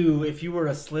 what are you? If you were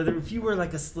a if you were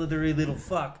like a slithery little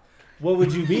fuck, what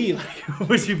would you be? Like,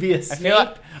 would you be a Snape?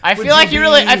 I Would feel like you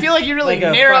really like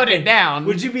a narrowed fucking- it down.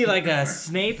 Would you be like a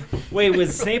Snape? Wait,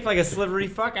 was Snape like a slithery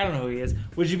fuck? I don't know who he is.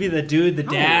 Would you be the dude, the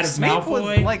dad of Snape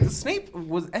Malfoy? Snape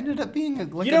ended up being you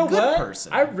a know good what?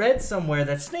 person. I read somewhere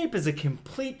that Snape is a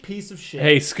complete piece of shit.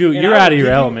 Hey, Scoot, And you're I out would of your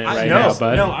give you- element right no, now,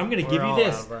 bud. No, I'm gonna give you all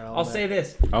this. out of our I'll element. say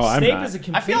this. Oh, I'm Snape not. is a I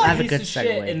complete feel like- That's a piece good of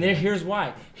shit, segue. and here's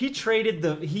why. He treated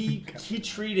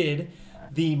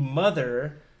the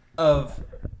mother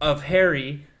of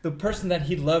Harry, the person that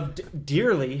he loved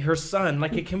dearly, her son,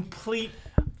 like a complete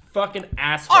fucking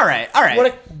asshole. All right. What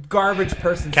a garbage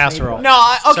person. Snape Casserole. was.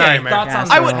 No, okay. Sorry, Mary. Thoughts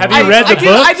on I that? would- Have you read the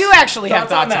I books? do actually have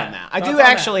Thoughts on thoughts on that? that. I Thoughts do on that?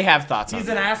 actually have thoughts on He's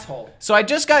that. an asshole. So I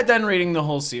just got done reading the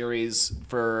whole series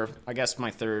for, I guess, my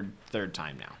third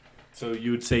time now. So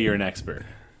you would say you're an expert.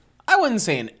 I wouldn't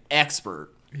say an expert.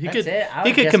 He That's could it. I he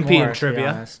would could guess compete more, in to be trivia.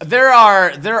 honest. There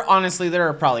are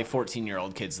probably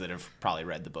 14-year-old kids that have probably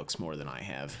read the books more than I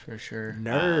have. For sure.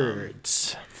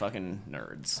 Nerds. Fucking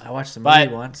nerds. I watched the But-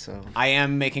 movie once, so I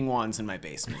am making wands in my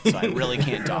basement, so I really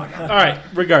can't talk about it. All right,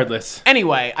 regardless.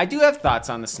 Anyway, I do have thoughts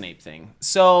on the Snape thing.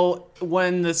 So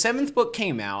when the 7th book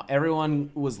came out,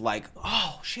 everyone was like,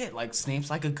 "Oh shit! Like Snape's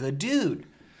like a good dude,"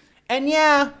 and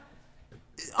yeah,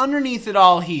 underneath it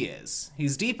all, he is.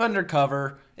 He's deep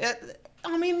undercover.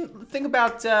 I mean, think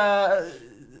about that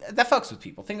fucks with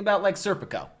people. Think about like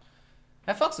Serpico.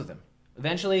 That fucks with him.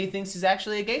 Eventually, he thinks he's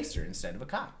actually a gangster instead of a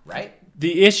cop, right?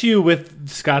 The issue with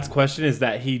Scott's question is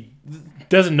that he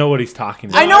doesn't know what he's talking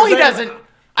about. I know he doesn't.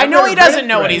 I know he doesn't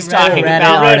know what he's talking Reddit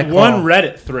about. I read article. one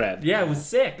Reddit thread. Yeah, it was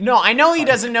sick. No, I know he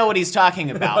doesn't know what he's talking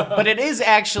about, but it is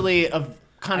actually a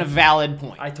kind of valid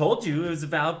point. I told you it was a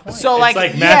valid point. So, It's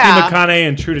like yeah, Matthew McConaughey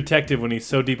in True Detective when he's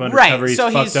so deep undercover, right? he's So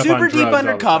fucked he's up super on deep drugs all the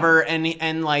undercover, time. and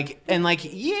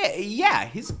yeah,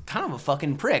 he's kind of a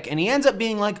fucking prick, and he ends up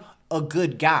being like a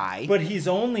good guy. but he's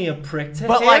only a prick to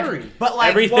But Harry. like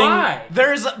Everything- Why?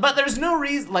 there's no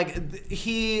reason, like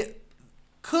he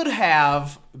could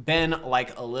have been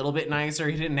like a little bit nicer.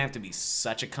 He didn't have to be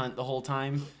such a cunt the whole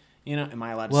time. You know, am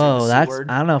I allowed to say Whoa, the C that's-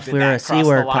 word? I don't know if Did we were that a cross the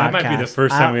C-word line? That might be the podcast.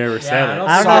 first time we ever Yeah, said I it. don't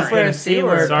I don't know if Sorry. we're a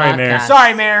C-word Sorry, Mayor. podcast.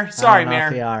 Sorry, Mayor. Sorry, I don't know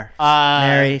if Mayor. we are. Uh,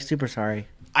 Mary, super sorry.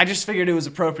 I just figured it was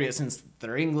appropriate since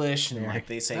they're English and like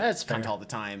they say That's cunt fair. all the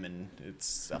time, and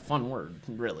it's a fun word,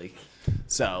 really.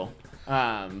 So,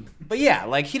 but yeah,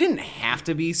 like he didn't have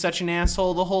to be such an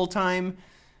asshole the whole time.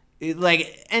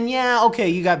 And yeah, okay,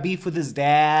 you got beef with his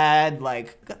dad.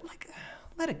 Like,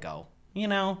 let it go. You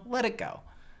know, let it go.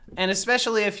 And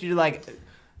especially if you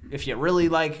really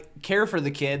like care for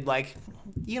the kid, like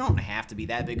you don't have to be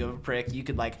that big of a prick. You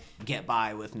could like get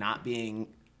by with not being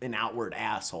an outward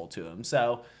asshole to him.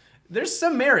 So there's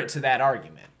some merit to that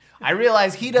argument. I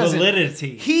realize he doesn't.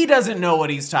 Validity. He doesn't know what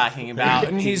he's talking about,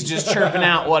 and he's just chirping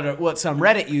out what some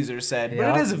Reddit user said. But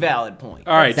Yeah. it is a valid point.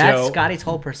 All right, That's Joe. Scotty's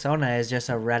whole persona is just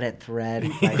a Reddit thread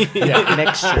like,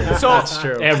 mixture. So That's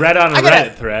true. Yeah, read on a I gotta-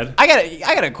 Reddit thread. I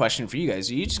got a question for you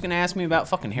guys. Are you just gonna ask me about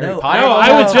fucking Harry No, Potter? No,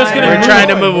 I was just gonna. We're trying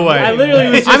to move away. I literally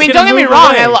was. Just I mean, gonna don't get me move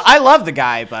wrong. away. I love the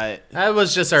guy, but That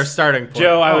was just our starting point.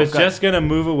 Joe, I was good. just gonna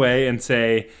move away and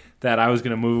say that I was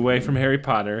gonna move away from Harry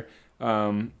Potter.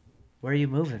 Where are you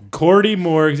moving? Cordy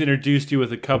Morgs introduced you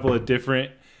with a couple of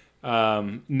different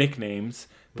nicknames,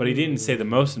 but he didn't say the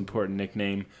most important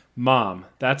nickname, Mom.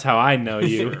 That's how I know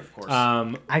you. of course.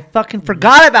 I fucking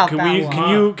forgot about that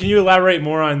one. Can you elaborate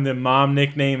more on the Mom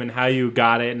nickname and how you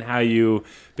got it and how you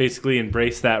basically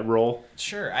embraced that role?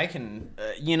 sure, I can.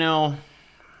 You know,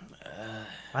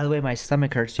 By the way, my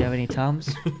stomach hurts. Do you have any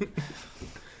Tums?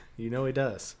 You know he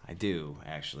does. I do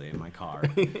actually in my car.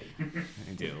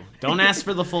 I do. Don't ask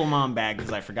for the full mom bag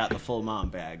because I forgot the full mom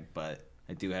bag, but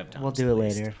I do have time. We'll do it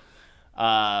later.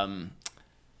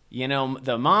 You know,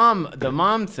 the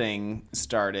mom thing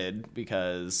started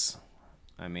because,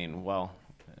 I mean, well,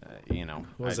 you know,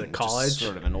 Was it I'm just college?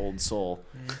 sort of an old soul.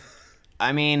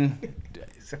 I mean,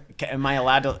 am I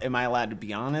allowed to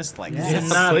be honest? Like, Yeah.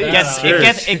 Not Please.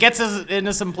 that. it gets us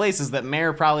into some places that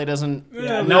Mayor probably doesn't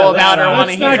Yeah, know about or let's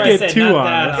want to not hear. get too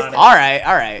honest. All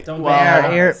right. Don't Well,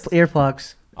 get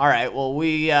Earplugs. all right. Well,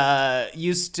 we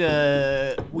used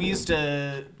to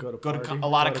Go to a party,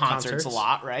 lot go of to concerts a concerts.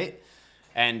 lot, right?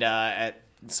 And at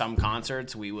some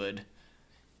concerts we would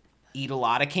eat a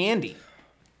lot of candy,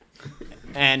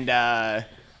 and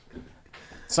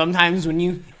sometimes when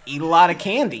you eat a lot of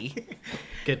candy,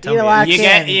 Get Eat tummy a lot. ache.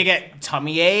 Candy. you get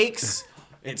tummy aches.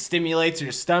 It stimulates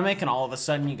your stomach, and all of a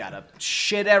sudden you gotta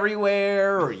shit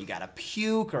everywhere, or you gotta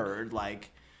puke, or like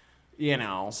you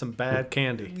know, Some bad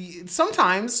candy.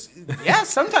 sometimes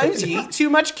you eat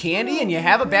too much candy and you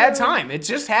have a bad time. It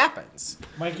just happens.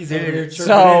 Mikey's over here chirping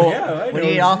So in. Yeah, I when know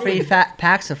you eat what all you 3 mean.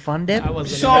 packs of Fun Dip,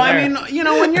 So I mean, you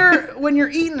know, when you're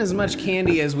eating as much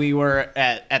candy as we were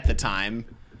at the time,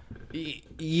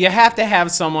 you have to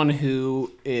have someone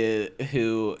who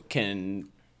can,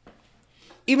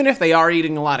 even if they are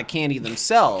eating a lot of candy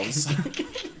themselves,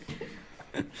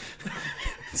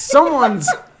 someone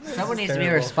needs to be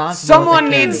responsible. someone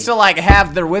with the needs to like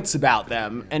have their wits about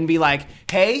them and be like,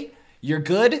 "Hey, you're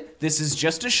good. This is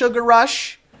just a sugar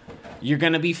rush. You're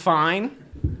gonna be fine.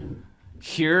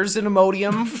 Here's an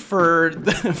Imodium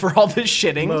for all this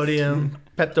shitting." Imodium,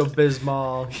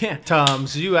 Pepto-Bismol, Yeah.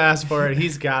 Tums. You asked for it.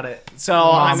 He's got it. So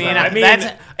I mean,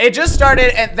 it just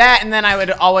started at that, and then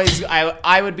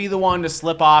I would be the one to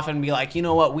slip off and be like, you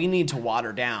know what, we need to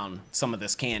water down some of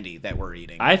this candy that we're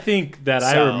eating. I think that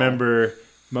I So- remember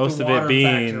most The of it water factor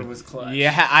being was clutch.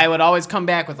 Yeah, I would always come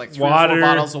back with like 3 or 4 Water,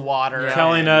 bottles of water.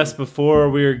 telling and- us before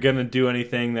we were gonna do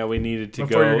anything that we needed to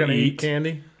Before go you're gonna eat eat.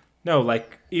 candy, No,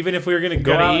 like even if we were gonna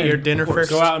go Gotta out eat and your dinner first.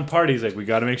 go out and parties, like we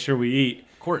got to make sure we eat.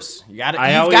 Of course, you've I got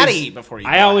to always- eat before you.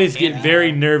 I go out. always Can't- get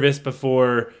very nervous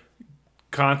before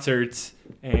concerts,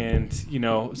 and you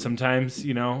know sometimes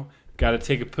got to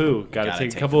take a poo, got to Gotta take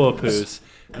a take couple of poos,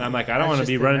 and I'm like I don't That's want to just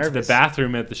be the running to the nervous.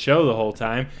 bathroom at the show the whole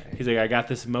time. He's like I got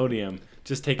this Imodium,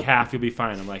 just take half, you'll be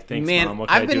fine. I'm like thanks, Man, Mom. What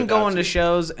can I I've do been without going to you?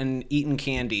 shows and eating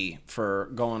candy for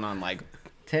going on like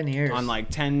 10 years.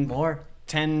 10 more.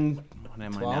 10. What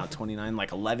am I now? 12? 29,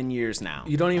 like 11 years now.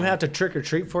 you don't even have to trick or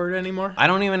treat for it anymore. I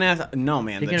don't even have to, no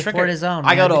man. He the can trick afford his own,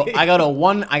 I go man.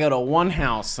 to one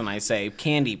house and I say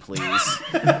candy please.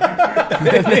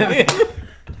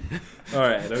 All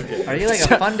right, okay. Are you like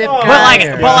a Fun Dip But guy? like,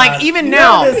 or- but like even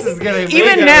now, this is gonna make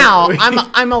even it- now,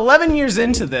 I'm 11 years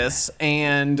into this,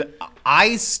 and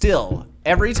I still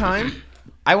every time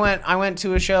I went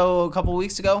to a show a couple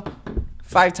weeks ago,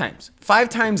 5 times. 5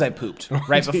 times I pooped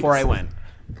right before I went.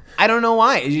 I don't know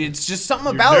why. It's just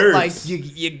something about nerves. like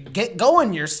you get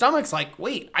going, your stomach's like,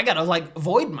 wait, I gotta like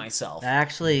void myself. That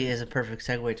actually is a perfect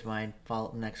segue to my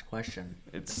next question.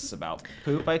 It's about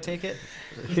poop, I take it.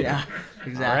 Yeah, All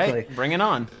exactly. right, bring it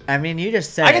on. I mean, you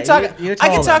just said I can it. talk. You I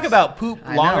can told talk us. about poop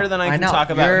I longer know, than I I can know. talk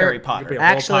about You're- Harry Potter. whole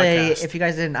Actually, podcast. if you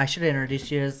guys didn't, I should have introduced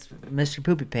you as Mr.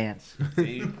 Poopy Pants.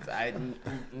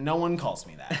 No one calls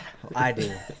me that. I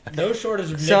do. No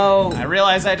shortage of So I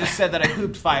realize I just said that I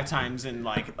pooped 5 times in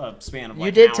like a span of like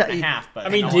You did an hour and tell- a half. But I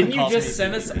mean, no one didn't you calls just me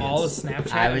send poopy us all a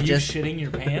pants. Snapchat I of was you just- shitting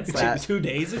your pants That- like 2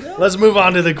 days ago? Let's move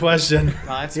on to the question. No,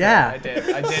 that's Yeah. fair.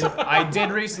 I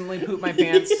did recently poop my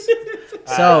pants.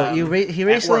 So he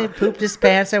recently work. pooped his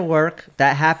pants at work.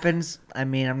 That happens. I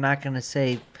mean, I'm not gonna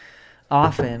say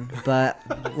often, but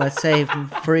let's say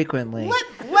frequently.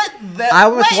 I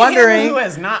was let wondering- him who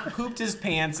has not pooped his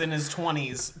pants in his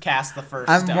 20s cast the first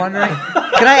I'm stone. wondering.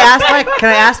 Can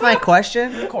I ask my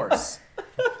question? Of course.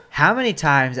 How many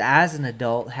times as an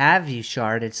adult have you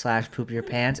sharded / pooped your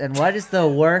pants? And what is the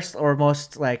worst or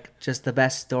most like just the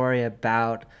best story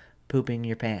about pooping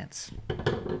your pants?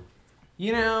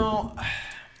 You know,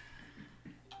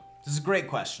 this is a great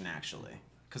question, actually,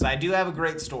 because I do have a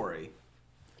great story.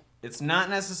 It's not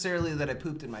necessarily that I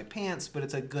pooped in my pants, but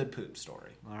it's a good poop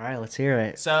story. All right, let's hear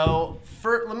it. So,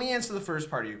 let me answer the first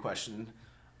part of your question.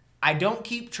 I don't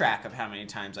keep track of how many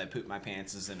times I poop my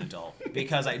pants as an adult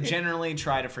because I generally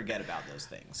try to forget about those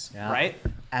things, Yeah. right?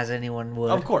 As anyone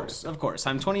would. Of course.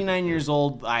 I'm 29 years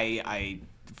old. I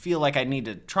feel like I need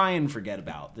to try and forget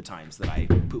about the times that I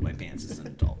poop my pants as an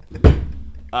adult.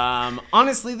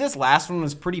 Honestly, this last one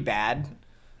was pretty bad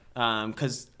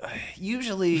because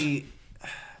usually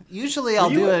I'll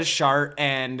do a shart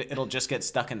and it'll just get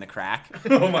stuck in the crack.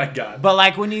 Oh my god. But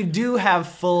like when you do have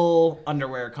full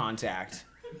underwear contact,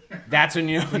 that's when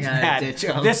you know it's gotta bad. ditch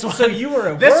 'em. This one, So you were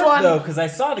at This work one- though, because I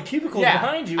saw the cubicles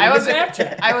behind you. I in was the at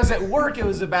Snapchat. I was at work. It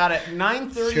was about at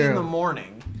 9:30 in True. the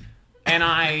morning, and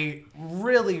I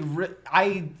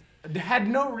I had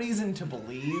no reason to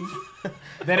believe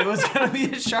that it was gonna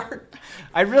be a shark.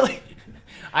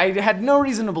 I had no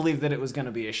reason to believe that it was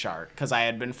gonna be a shark because I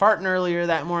had been farting earlier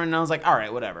that morning. And I was like, all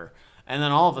right, whatever. And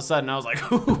then all of a sudden, I was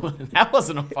like, ooh, that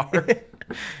wasn't a fart.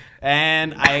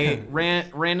 And I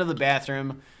ran to the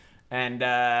bathroom. And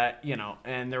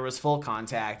and there was full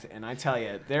contact, and I tell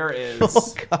you, there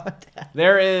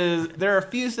are a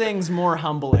few things more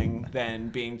humbling than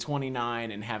being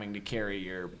 29 and having to carry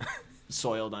your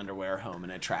soiled underwear home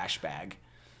in a trash bag.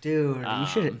 Dude, you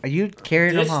should. Are you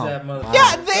carrying them Dish home? that motherfucker.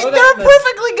 Yeah, Throw they're that in the-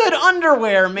 perfectly good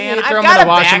underwear, man. Yeah, throw I've 'em in got the a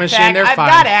washing backpack. machine, they're I've fine.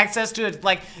 got access to it.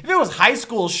 Like if it was high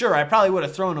school, sure, I probably would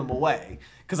have thrown them away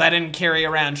because I didn't carry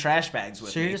around trash bags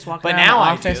with So me. you're just walking but around now the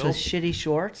I office do. with shitty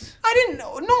shorts? I didn't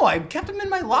know. No, I kept them in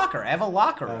my locker. I have a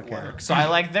locker at work. So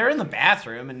they're in the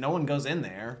bathroom and no one goes in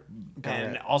there.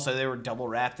 And also they were double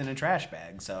wrapped in a trash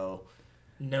bag. So,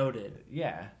 Noted.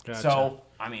 yeah. Gotcha. So,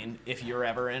 I mean, if you're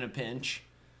ever in a pinch,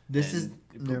 This and is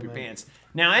you poop never your mind. pants.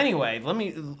 Now, anyway, let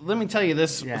me tell you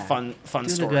this Yeah. fun Do the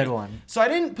story. good one. So I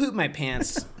didn't poop my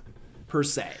pants per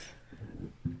se.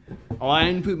 Oh, I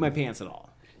didn't poop my pants at all.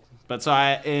 But so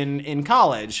in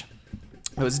college,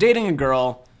 I was dating a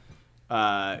girl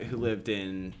who lived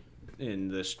in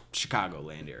the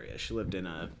Chicagoland area. She lived in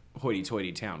a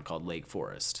hoity-toity town called Lake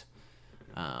Forest,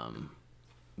 down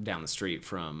the street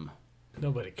from.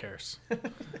 Nobody cares.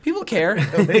 People care.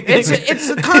 It's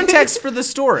a context for the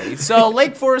story. So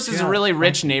Lake Forest is a really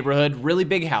rich neighborhood, really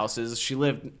big houses. She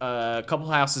lived a couple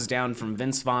houses down from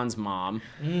Vince Vaughn's mom.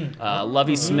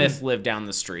 Lovey Smith lived down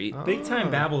the street. Big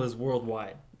Time Babble is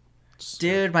worldwide.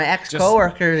 Dude, my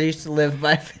ex-coworker used to live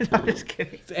by... I'm just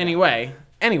kidding.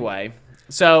 Anyway,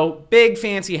 so big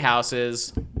fancy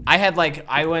houses.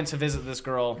 I went to visit this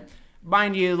girl.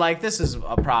 Mind you, like, this is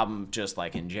a problem just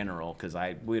like in general because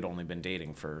we'd only been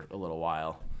dating for a little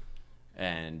while,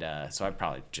 and so I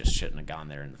probably just shouldn't have gone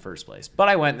there in the first place. But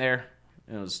I went there.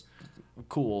 And it was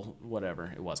cool.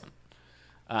 Whatever. It wasn't.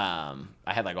 I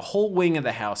had like a whole wing of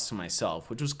the house to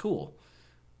myself, which was cool.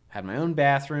 Had my own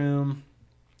bathroom.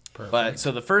 Perfect. But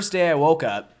so the first day I woke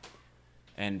up,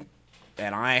 and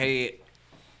I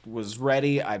was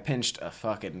ready. I pinched a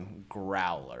fucking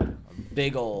growler, a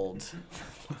big old.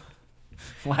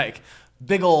 Like,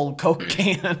 big old Coke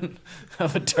can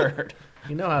of a turd.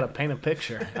 You know how to paint a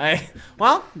picture. It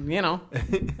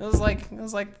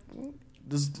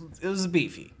was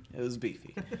beefy. It was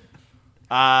beefy.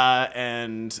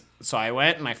 And so I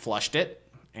went and I flushed it.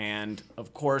 And,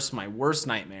 of course, my worst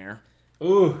nightmare,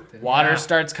 water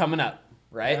starts coming up,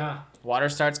 right? Yeah. Water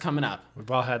starts coming up, We've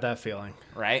all had that feeling.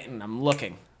 right? And I'm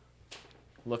looking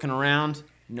around.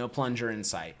 No plunger in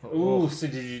sight. Ooh, so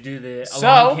did you do the So-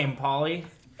 Along Came Polly?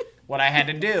 What I had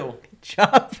to do,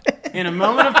 Jump. in a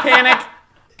moment of panic,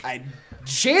 I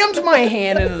jammed my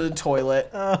hand into the toilet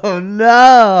Oh,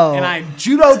 no. and I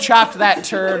judo chopped that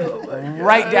turd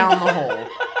right down the hole.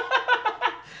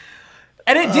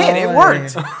 And it did. It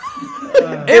worked.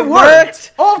 It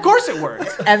worked. Oh, of course it worked.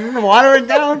 And then the water went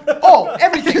down? Oh,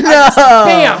 everything. No.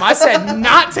 Bam. I said,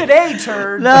 not today,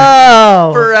 turd.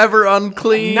 No. Forever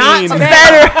unclean. Not today.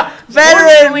 Veteran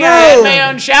Fortunately, I had move. my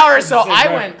own shower, so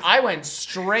I went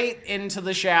straight into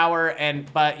the shower.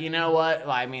 But you know what?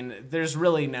 I mean, there's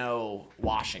really no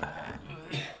washing that.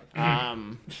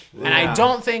 And I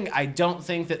don't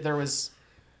think that there was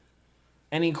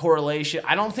any correlation.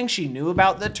 I don't think she knew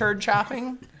about the turd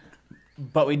chopping.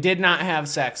 But we did not have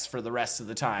sex for the rest of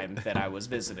the time that I was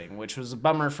visiting, which was a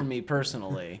bummer for me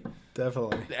personally.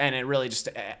 Definitely. And it really just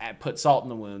put salt in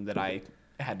the wound that I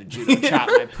had to judo chop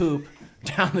my poop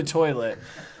down the toilet.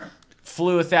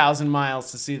 Flew 1,000 miles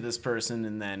to see this person,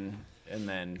 and then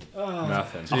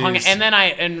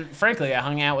Nothing. frankly, I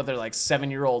hung out with their like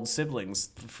 7-year-old siblings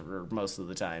for most of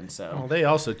the time. So Well, they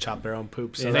also chop their own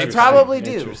poop. So they that's- probably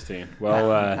do. Interesting.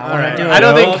 Well, I want to do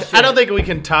it. I don't think we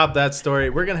can top that story.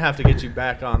 We're gonna have to get you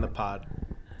back on the pod,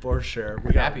 for sure.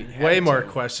 We got Happy way more to.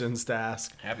 questions to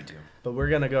ask. Happy to. But we're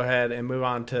gonna go ahead and move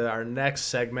on to our next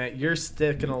segment. You're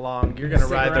sticking along. You're gonna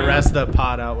Stick ride the around. rest of the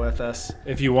pod out with us.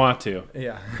 if you want to.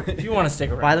 Yeah. If you want to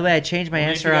stick around. By the way, I changed my If you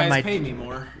answer on guys my... pay me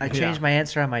more. I changed my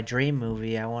answer on my dream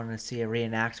movie. I wanted to see a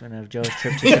reenactment of Joe's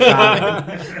trip to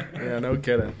Chicago. Yeah. No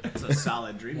kidding. It's a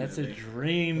solid dream. That's a movie.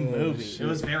 dream movie. It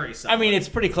was very solid. I mean, it's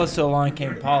pretty close to Along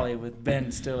Came Polly with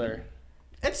Ben Stiller.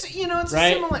 It's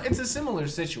Right? a similar With the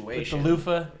situation.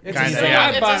 loofah. It's Kinda, a, yeah.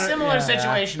 it's a similar Yeah.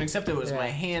 situation, except it was Yeah. my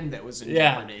hand that was in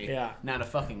Yeah, jeopardy, yeah. not a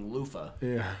fucking loofah.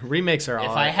 Yeah. Remakes are all.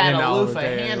 If I had in a all loofah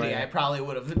day handy, anyway. I probably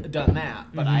would have done that,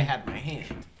 but I had my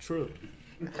hand. True.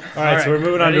 All right, so we're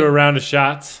moving on to a round of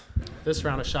shots. This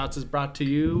round of shots is brought to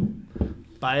you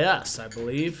by us, I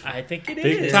believe. I think it Big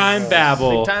is. Time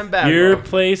Babble. Big Time Babble. Your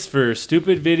place for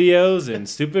stupid videos and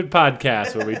stupid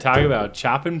podcasts where we talk about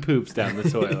chopping poops down the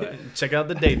toilet. Check out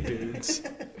the date dudes.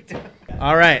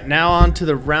 All right, now on to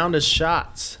the round of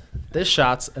shots. This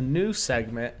shot's a new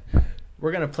segment.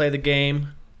 We're gonna play the game.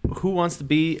 Who wants to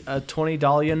be a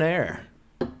 $20-millionaire?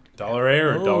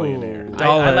 Dollaraire or Dollionaire?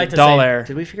 I'd like to say- dollar.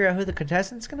 Did we figure out who the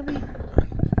contestant's going to be?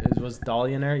 It was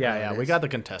Dollionaire. Yeah, it we is. got the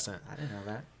contestant. I didn't know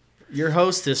that. Your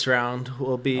host this round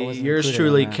will I be wasn't yours included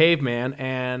truly, on that. Caveman,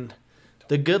 and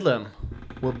the Goodlum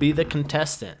will be the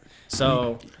contestant.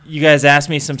 So You guys asked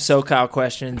me some SoCal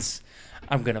questions.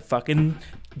 I'm going to fucking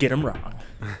get them wrong.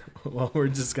 Well, we're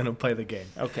just gonna play the game.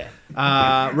 Okay.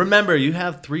 Remember, you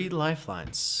have 3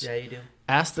 lifelines. Yeah, you do.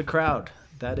 Ask the crowd.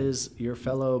 That is your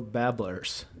fellow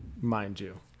babblers, mind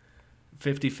you.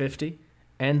 50-50.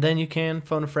 And then you can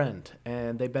phone a friend.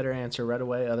 And they better answer right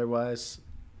away. Otherwise,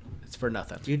 it's for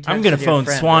nothing. You I'm gonna texted your phone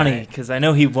friend, Swanee right? because I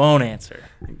know he won't answer.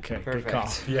 Okay, Perfect. good call.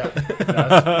 Yeah,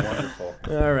 that's wonderful.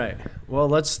 All right. Well,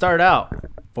 let's start out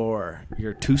for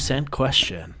your 2-cent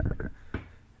question.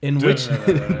 In which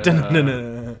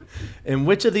in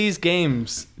which of these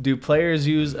games do players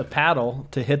use a paddle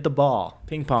to hit the ball?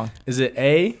 Ping pong. Is it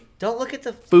A, Don't look at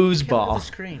the Foosball. look at the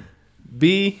screen.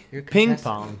 B, You're ping contestant.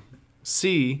 pong,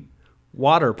 C,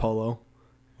 water polo,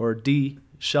 or D,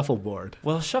 shuffleboard?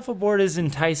 Well, shuffleboard is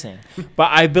enticing, but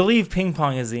I believe ping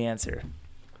pong is the answer.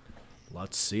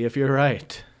 Let's see if you're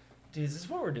right. Dude, is this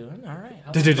what we're doing? All right.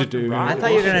 I thought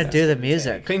you were gonna do the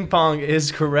music. Ping pong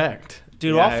is correct.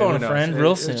 Dude, I'll phone who a knows? friend It-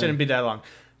 real It soon. shouldn't be that long.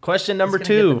 Question number gonna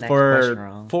get the 2 next for question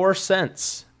wrong. 4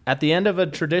 cents. At the end of a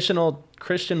traditional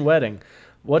Christian wedding,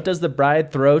 what does the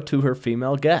bride throw to her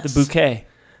female guest? The bouquet.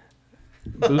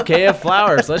 Bouquet of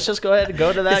flowers. Let's just go ahead and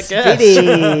go to that guest.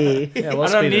 Speedy. Yeah, we'll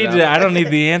I don't speed it need up. I don't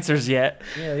need the answers yet.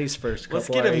 Yeah, these first Let's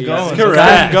couple get are him easy. going.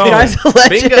 Correct. Let's get him going. Guy's a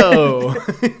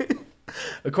legend. Bingo.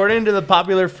 According to the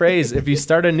popular phrase, if you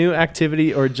start a new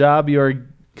activity or job, you are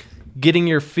getting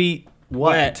your feet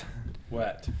Wet.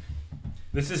 Wet.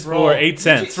 This is Roll. for 8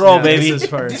 cents. Let's roll, Yeah, baby. this is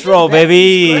first. Let's roll,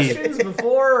 baby. Questions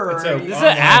before? It's a- This is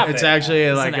an app. It's actually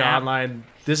It's like an an app. online.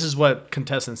 This is what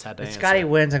contestants had to If answer. Scotty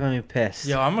wins, I'm gonna be pissed.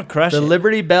 Yo, I'm gonna crush The it.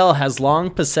 Liberty Bell has long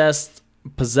possessed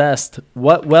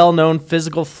what well-known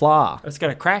physical flaw? It's got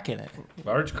a crack in it.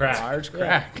 Large crack. Large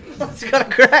crack. It's got a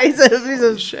crack. He's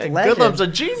a Shit, legend. Goodlump's a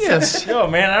genius. Yo,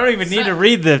 man, I don't even need to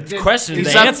read the questions, he's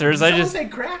the not- answers. I just. say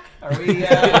crack? Are we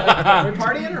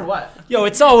partying or what? Yo,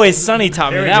 It's Always Sunny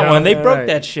taught me There we that go. one. They All broke right.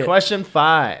 that shit. Question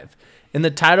 5. In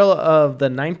the title of the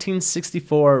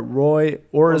 1964 Roy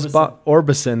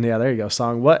Orbison, yeah, there you go,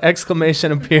 song, what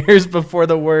exclamation appears before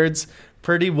the words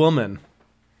 "Pretty Woman"?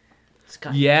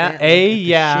 Scott, Yeah, you can't A, look at the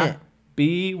yeah, shit.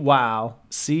 B, wow,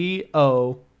 C,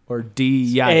 O, or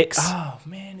D, A- yikes. oh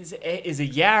man, is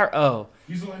it yeah or O?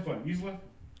 Use the lifeline. Use the lifeline.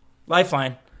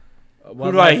 Lifeline.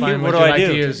 What do I- lifeline what would do you I like do?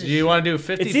 to use? Do you want to do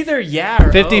 50? It's either yeah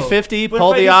or 50-50, O. But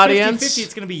poll if I the do audience. 50-50,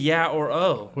 it's gonna be yeah or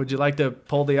O. Would you like to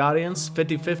poll the audience?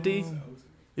 50-50?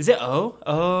 Is it O?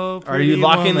 Oh, Are you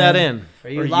locking that in? Are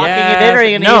you Or locking yeah, it in, or are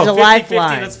you gonna no, use a 50-50.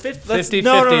 lifeline? Let's 50, 50-50.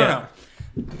 no, no, no.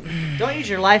 Don't use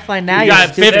your lifeline now. You You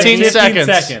got stupid 15 idiot.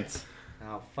 seconds.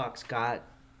 Oh fuck, Scott.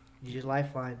 Use your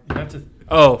lifeline. You have to.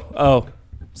 O.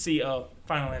 C-O.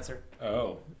 Final answer.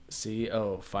 Oh. C,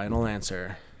 O, final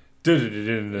answer. Is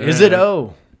Is it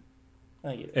O?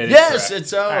 Thank you. It is Yes, correct.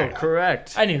 it's O.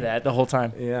 Correct. I knew that the whole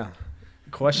time. Yeah.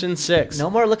 Question 6. No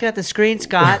more looking at the screen,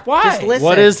 Scott. Why? Just listen.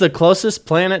 What is the closest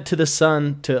planet to the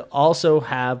sun to also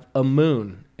have a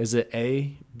moon? Is it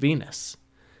A, Venus,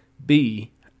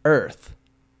 B, Earth,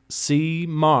 C,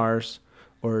 Mars,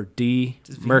 or D,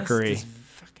 Does Venus- Mercury?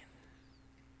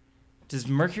 Does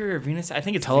Mercury or Venus? I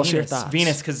think it's Tell us Venus. your thoughts.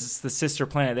 Venus because it's the sister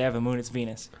planet. They have a moon. It's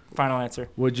Venus. Final answer.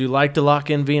 Would you like to lock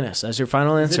in Venus as your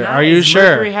final Is it answer? not? Are you Does sure?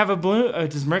 Mercury have a moon?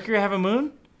 Does Mercury have a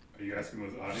moon? Are you asking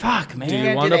those audience? Fuck, man. Do you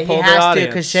Can't want do to that. poll He the has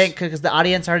audience? to because the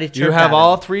audience already chirped You have at him.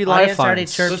 all 3 Audience already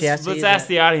lifelines. chirped. He has to Let's use ask it.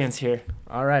 the audience here.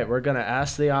 All right, we're going to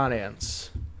ask the audience.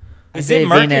 Is say it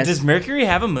Mercury? Venus. Does Mercury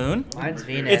have a moon? Mine's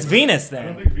Venus. It's Venus I don't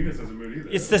then. think Venus has a moon either.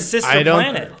 It's the sister I don't.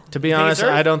 planet. To be You think honest, it's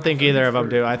Earth? I don't think either of them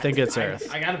do. I think it's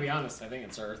Earth. I gotta be honest. I think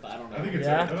it's Earth. I don't know. I think it's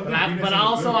Yeah. Earth. I don't But, think Venus but has a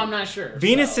also, moon. I'm not sure.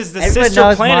 Venus so. is the Everybody sister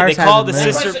knows planet. Mars They call it the has a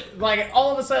moon. sister. Question, like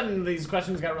all of a sudden, these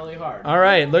questions got really hard. All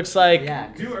right, looks like Yeah.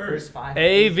 Do Earth. First 5.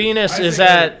 A, Venus I is think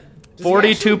at Does he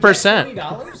actually get 42%.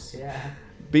 $20? Yeah.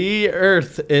 B,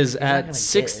 Earth is not at gonna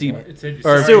 60. get It said, Or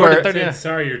sorry, Seward. it said,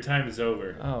 sorry, your time is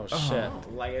over. Oh, shit.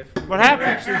 Like if What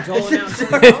happened? doling out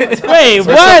 $20. Wait, We're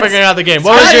still what? figuring out the game.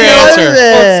 What was Scotty your knows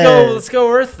answer? it. Let's go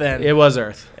Earth then. It was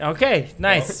Earth. Okay,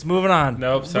 nice. Moving on.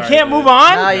 Nope, sorry. We can't move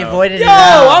on. No, you No. voided Yo, it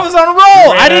out. I was on a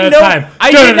roll. I didn't know.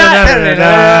 I did not.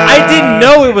 I didn't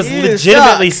know it was You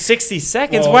legitimately suck. 60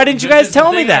 seconds. Well, Why didn't you this guys is the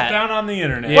tell me thing I that? found on the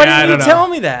internet. Yeah, Why I didn't you don't tell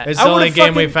know. me that? It's I the only would've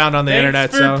game we fucking- found on the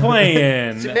internet, Thanks for so.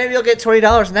 playing. Maybe you'll get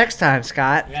 $20 next time,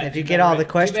 Scott, if you get all the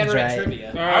questions right.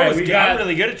 All I right, was we I'm got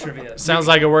really good at trivia. Sounds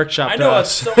like a workshop I to know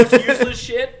us. so much useless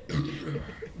shit.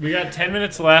 we got 10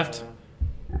 minutes left.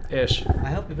 Ish. I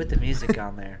hope you put the music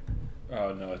on there.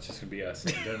 Oh no, it's just gonna be us.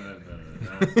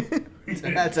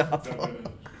 That's awful.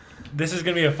 This is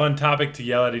gonna be a fun topic to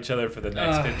yell at each other for the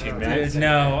next 15 minutes.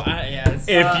 No, it's,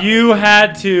 If you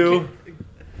had to,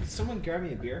 Someone grab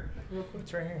me a beer.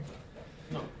 it's right here.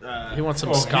 He wants some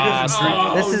Oh, he ska.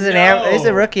 doesn't- This is an this is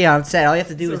a rookie on set. All you have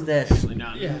to do is this.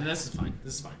 No, this is fine.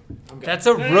 This is fine. That's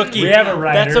a rookie. We have a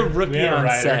writer. That's a We rookie have a on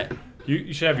writer. set.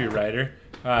 You should have your writer.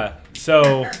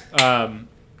 So,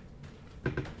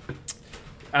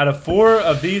 out of 4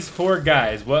 of these 4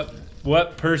 guys,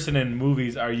 what person in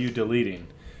movies are you deleting?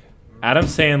 Adam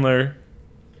Sandler,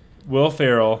 Will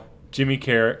Ferrell, Jimmy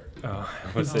Carrey.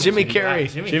 What's it? Jimmy Carrey.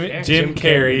 Jim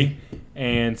Carrey,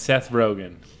 and Seth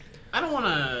Rogen. I don't want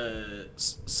to.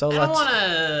 So I don't let's. want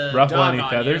to Ruffle any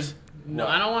feathers? No,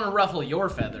 I don't want to ruffle your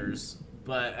feathers.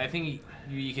 But I think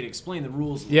you could explain the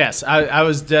rules. Yes, I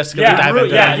was just gonna dive into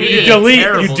yeah. that. He You did a delete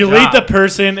terrible the job.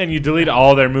 person and you delete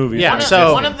all their movies. Yeah, One of-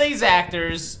 so- one of these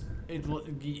actors,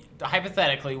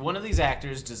 hypothetically, one of these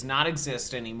actors does not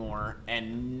exist anymore,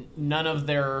 and none of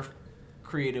their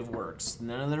creative works,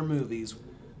 none of their movies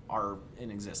are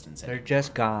in existence They're anymore.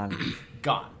 just gone.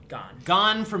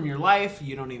 Gone from your life.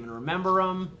 You don't even remember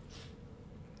them.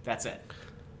 That's it.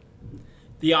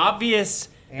 The obvious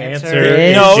Answer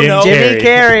is No, Jim no. Jimmy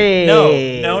Carrey.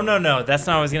 Carrey. No. That's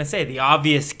not what I was gonna say. The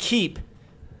obvious keep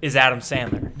is Adam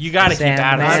Sandler. You got to keep Sandler.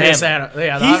 Adam Obvious Sandler.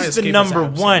 yeah, the He's obvious the keep is number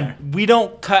Adam one. Sandler. We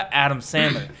don't cut Adam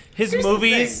Sandler. His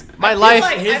movies. My I feel life-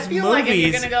 like, his I feel like if you're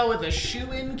movies- gonna go with a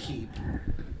shoe-in keep,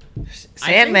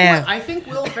 Sandman. I think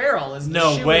Will Ferrell is the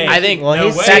No shoe-in way. keep. I think. Well,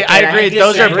 he's See, second. I agree. I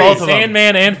Those are disagree. both of them.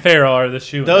 Sandman and Ferrell are the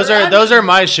shoe. Those are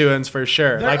my shoe-ins for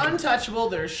sure. They're Like untouchable.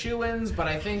 They're shoe-ins, but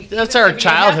I think That's even our if you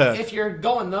childhood. if you're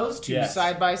going those two Yes.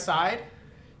 side by side,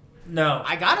 No.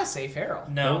 I gotta say Ferrell.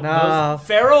 No.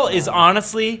 Ferrell is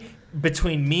honestly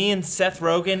between me and Seth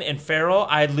Rogen and Ferrell.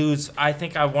 I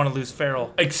think I want to lose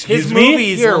Ferrell. Excuse His me?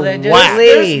 movies. You're Well, then just whack.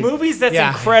 There's leave. movies that's Yeah,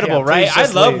 incredible, yeah, right? please I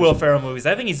just love leave. Will Ferrell movies.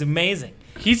 I think he's amazing.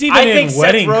 He's even I think in Seth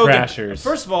Wedding Rogen, Crashers.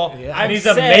 First of all, Yeah. I've And he's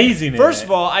said- amazing in First it.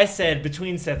 of all, I said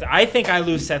between Seth, I think I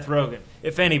lose Seth Rogen,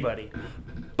 if anybody.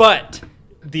 But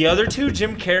the other two,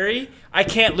 Jim Carrey, I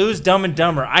can't lose Dumb and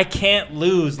Dumber. I can't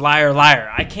lose Liar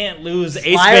Liar. I can't lose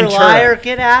Ace Liar, Ventura. liar,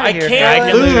 get out I of here. can't Throw it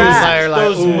in the lose trash. Liar, Liar.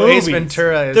 those Ooh, movies. Ace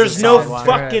Ventura is There's a no solid one.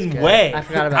 fucking Good. way. I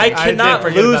forgot about I that. I did cannot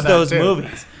forget lose about that those too.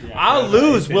 movies. I'll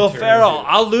lose Will Ferrell.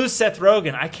 I'll lose Seth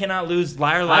Rogen. I cannot lose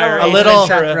Liar Liar. A Ace little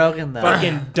Ventura, Seth Rogen, though.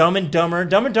 Fucking Dumb and Dumber.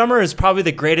 Dumb and Dumber is probably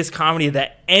the greatest comedy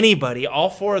that anybody, all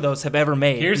 4 of those, have ever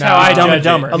made. Here's how I Dumb judge and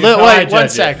Dumber. it. A Here's little, how I wait, one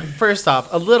judge it. sec. First off,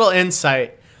 a little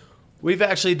insight. We've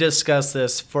actually discussed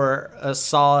this for a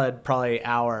solid probably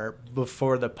hour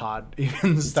before the pod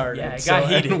even started. Yeah, it got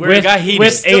heated. and It got heated.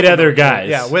 With Still 8 other guys.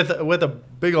 Yeah, with a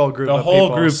big old group the of whole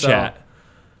people, group so, chat.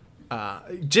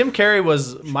 Jim Carrey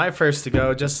was my first to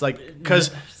go, just like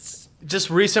because just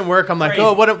recent work. I'm like, Crazy.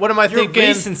 oh, what am I Your thinking?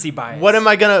 recency bias. What am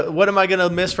I gonna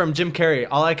miss from Jim Carrey?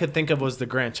 All I could think of was The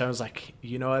Grinch. I was like,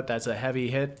 you know what? That's a heavy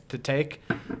hit to take.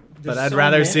 But I'd so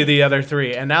rather many. see the other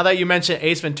 3. And now that you mentioned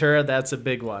Ace Ventura, that's a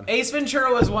big one. Ace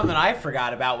Ventura was one that I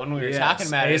forgot about when we were Yes, talking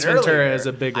about Ace it Ventura earlier. is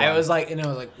a big I one. was like,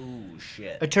 ooh,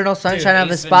 shit. Eternal Sunshine of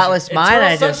the Ace Spotless Ventura- Mind.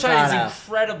 I Eternal just Sunshine thought is of.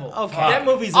 incredible. Okay. That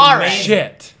movie's All right. amazing.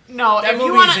 Shit. No, That if you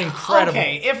movie want is incredible.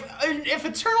 Okay, if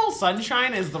Eternal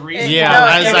Sunshine is the reason, Yeah, why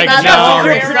I was it's like, not no. that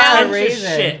It's fair, not a Pretentious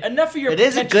reason. shit. Enough of your It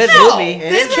is a pretentious good shit. No, movie. It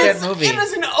this is a good movie. It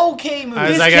is an okay movie. I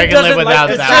was This like, kid I can live doesn't without like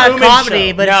It's the that. not a Truman comedy,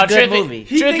 Show. but No, it's a good truth be- movie.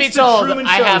 He Truth be thinks the told, Truman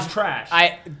I Show have is trash.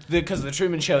 because the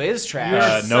Truman Show is trash.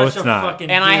 You're no, such it's a not. fucking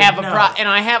And I dude. have a No.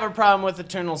 I have a problem with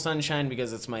Eternal Sunshine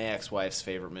because it's my ex-wife's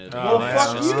favorite movie. Well, yeah.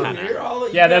 fuck you. You're all-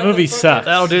 Yeah, that movie sucks.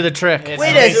 That'll do the trick. It's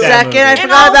Wait not a that second. movie. I And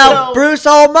forgot about also- Bruce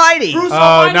Almighty. Bruce Oh,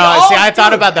 Almighty. no, see, I dude.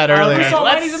 thought about that earlier. Bruce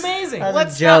Almighty's Let's- amazing.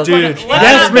 Let's joke. not Dude, let's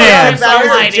Yes not Man. put That was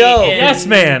a Almighty joke. in- Yes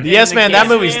Man. Yes, man, that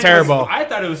movie's Man terrible. was- I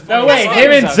thought it was funny. No, wait, Yes him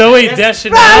Man and was Zoe okay.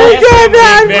 Deschanel. Yes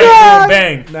Man, Bang,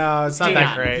 bang. No, it's not Hang that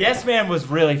on. great. Yes Man was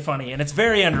really funny, and it's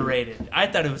very underrated. I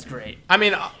thought it was great. I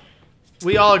mean,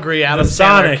 we all agree Adam The Sandler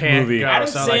Sonic can't movie. go. Adam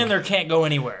so, like, Sandler can't go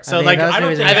anywhere. So, mean, like, those I don't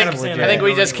movies think are Adam legit. Sandler I think we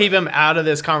can just go keep him out of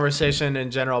this conversation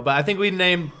in general. But I think we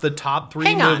named the top 3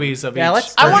 Hang on. movies of Yeah, each.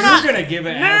 let's- I anywhere. want You're to. gonna give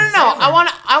it. No.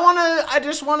 I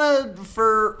just want to,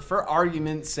 for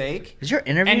argument's sake. Is your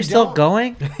interview And still don't-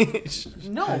 going?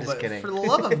 No, just but kidding. for the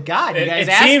love of God, you guys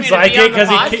It asked seems me to like be it on the 'cause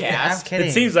he podcast. I'm kidding.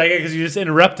 It seems like it because you just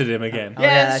interrupted him again. Oh, yeah,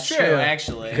 Yeah, that's that's true. true.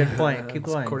 Actually, Good point. Keep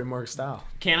going. Corey Morg style.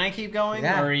 can I keep going,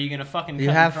 Yeah. or are you gonna fucking You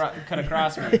cut, have- cut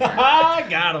across me? I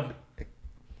got him.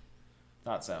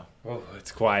 Thought so. Oh,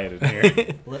 it's quiet in here.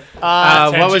 What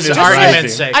Attention was is the argument's rising.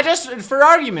 sake? I just, for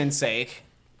argument's sake,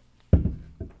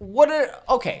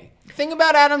 think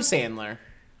about Adam Sandler.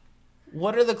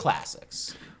 What are the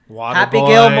classics? Happy Waterboy,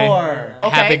 Gilmore. Okay.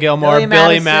 Happy Gilmore, Billy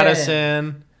Billy Madison.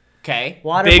 Madison, Okay.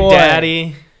 Waterboy. Big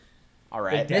Daddy.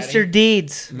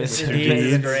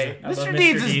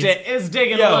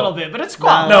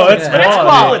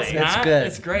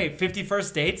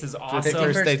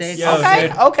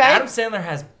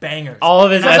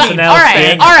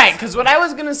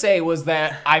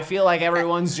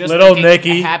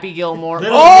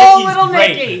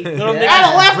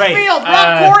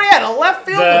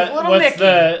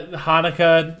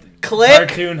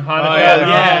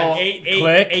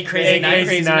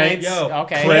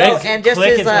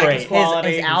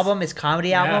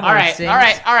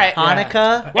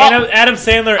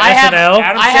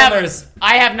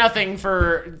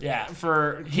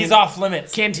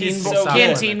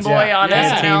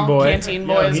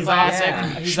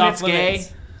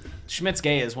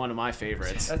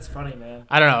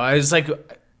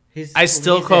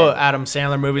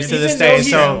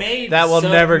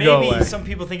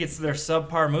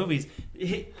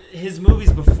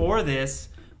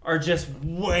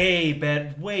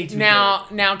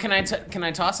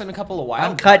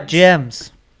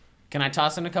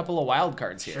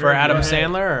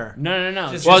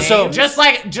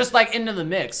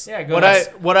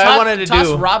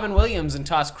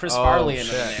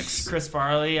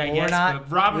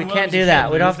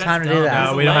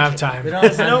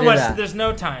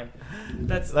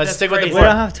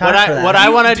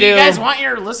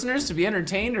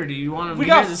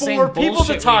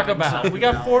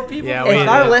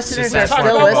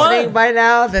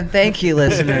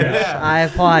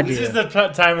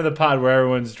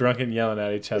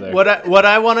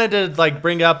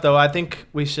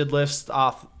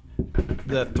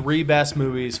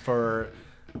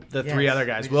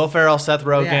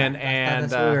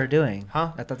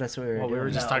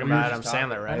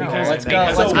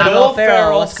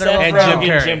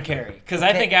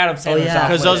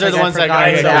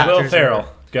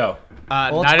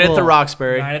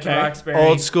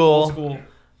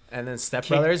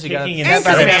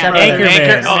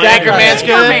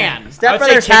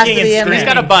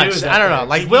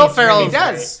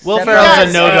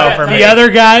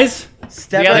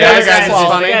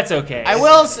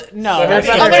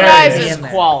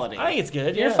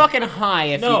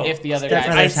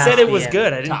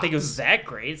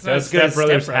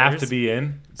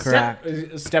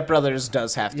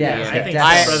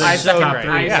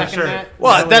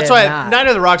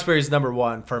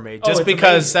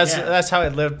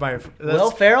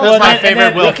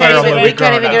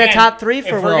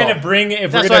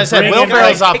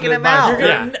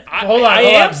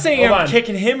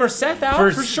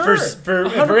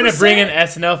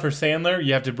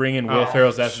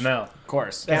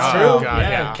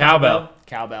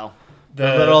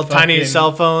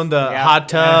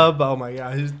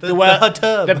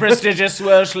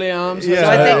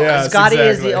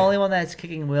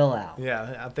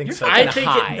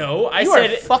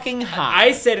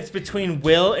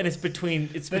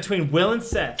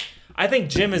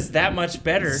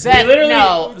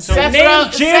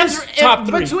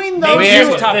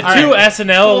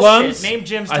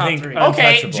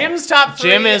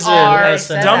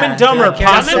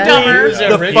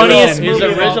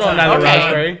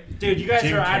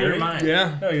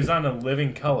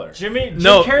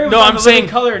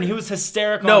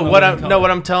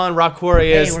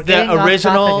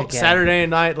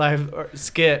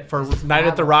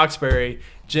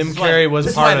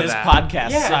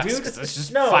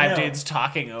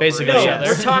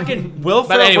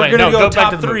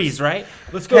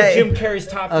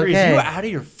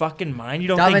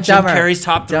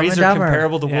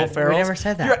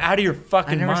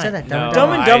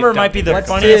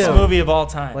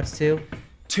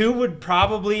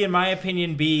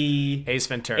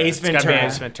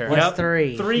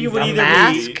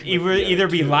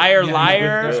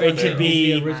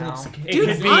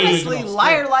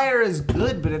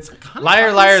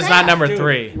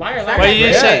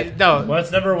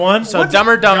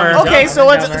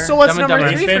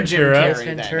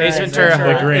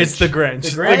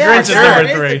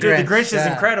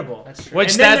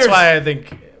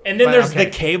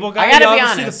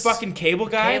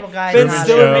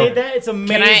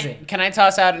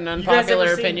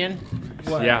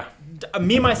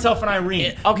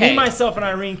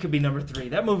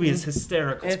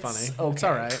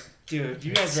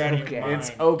 okay.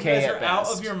 It's okay You guys at are out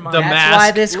best. of your mind. The That's mask.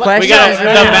 why this We question got is the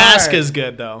really mask hard. is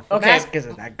good though. The Okay. mask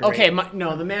isn't that great. Okay,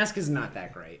 no, the mask is not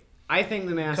that great. I think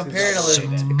the mask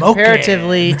Comparatively- is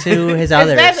Comparatively to his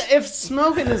others. If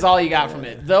smoking is all you got from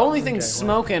it, the only thing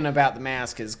smoking about the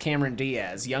mask is Cameron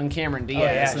Diaz, young Cameron Diaz.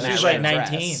 yeah, in she that was like red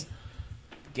dress. 19.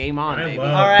 Game on, I baby.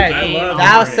 love- All right, I love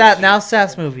now the Seth. Grinch. Now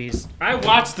Seth's movies. I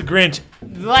watch The Grinch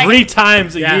Like- 3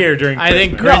 times a Yeah. year during I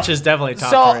think Christmas. Grinch is definitely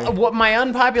top So, three. what my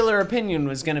unpopular opinion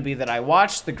was going to be that I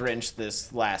watched The Grinch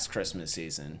this last Christmas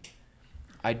season.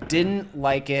 I didn't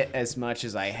like it as much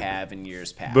as I have in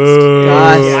years past. Boo.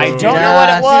 Dust. I don't know what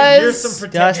it was. You're some Dust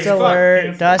pretentious fuck.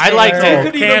 alert. Dust I liked alert. You it.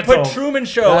 could even Cancel. put Truman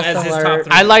Show Dust as his top alert.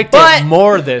 3. I liked But- it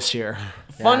more this year.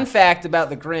 Fun fact about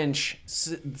The Grinch,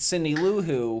 Cindy Lou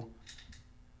Who.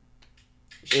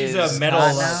 She's is- a metal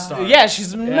hot now? star. Yeah,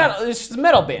 she's a metal. She's a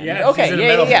metal band. Yeah, Okay, she's in a yeah,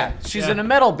 metal yeah. band. She's Yeah. in a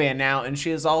metal band now, and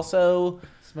she is also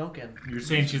Smoking. You're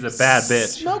saying she's a bad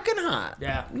bitch. smoking hot.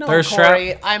 Yeah. No, Thirst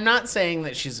Corey, I'm not saying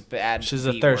that she's a bad. She's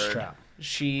a B thirst word. trap.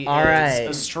 She All is right.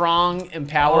 a strong,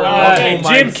 empowered. Okay, woman.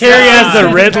 my Jim Carrey as the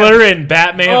God. Riddler in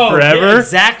Batman Oh, Forever. yeah,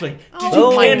 exactly. Dude,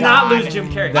 Oh you my cannot God. lose Jim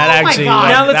Carrey. That Oh my actually, God. like,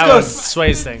 Now let's that go. one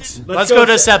sways things. Let's go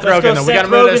to Seth let's Rogen. go Though. We got to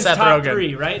move to Rogen's Seth top Rogen.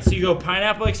 3, right? So you go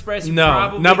Pineapple Express. You No,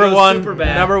 probably number go one.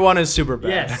 Superbad. Number one is Superbad.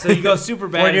 Yes, so you go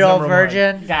Superbad. 40-year-old as number one.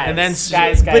 virgin. Guys, And then-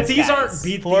 guys, But these guys. aren't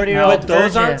beat. 40-year-old But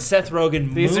those virgin. aren't Seth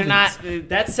Rogen These movies. are not-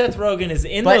 That's Seth Rogen is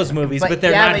in those movies, but they're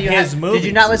yeah, not but you his have- movies. Did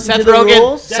you not listen Seth to the Rogen.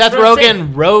 rules? That's Seth what I'm saying.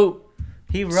 Rogen wrote.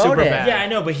 He wrote Superbad. it. Yeah, I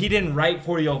know, but he didn't write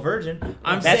 40-year-old virgin.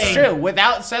 I'm That's saying, true.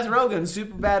 Without Seth Rogen,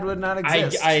 Superbad would not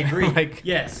exist. I agree. Like-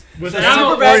 yes. Without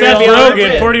Superbad Seth would be a Rogen,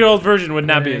 good. 40-year-old version would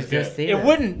not be as good. It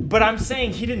wouldn't, but I'm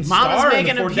saying he didn't Mama's star in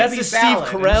making the a 40. That's a pee-pee Steve salad,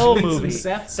 and Carell she needs some movie.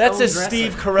 Seth's That's a own dressing.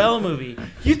 Steve Carell movie.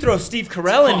 You throw Steve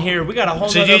Carell in here, we got a whole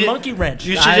Should other you- monkey wrench.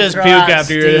 You should I just trust puke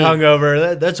after you're Steve.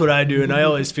 hungover. That's what I do, and I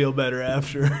always feel better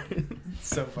after.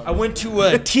 So funny. I went to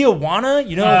Tijuana,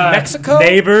 Mexico.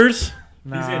 Neighbors.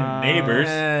 No. He's in Neighbors.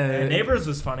 Yeah, Neighbors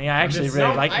was funny. I actually just really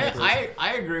saying. liked Neighbors.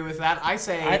 I agree with that. I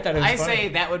say I thought it was I funny. say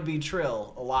that would be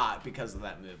Trill a lot because of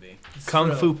that movie.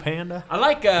 Kung Fu Panda. I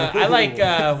like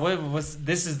what was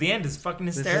This Is the End is fucking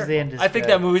Is hysterical. the End is I think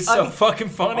good. that movie's so fucking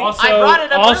funny. Also, I brought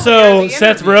it up earlier also in the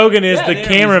Seth interview. Rogen is Yeah, the the interview's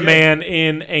cameraman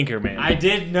in Anchorman. I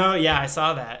did know. Yeah, I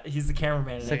saw that. He's the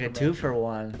cameraman. It's like a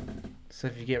 2-for-1. So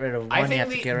if you get rid of one, I you think have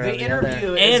to the, get rid the of the other.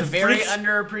 interview And is very Freaks-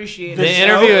 underappreciated. The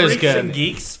interview is Freaks good. And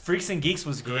Geeks. Freaks and Geeks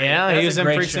was great. Yeah, That's he a was in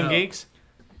great Freaks and show. Geeks.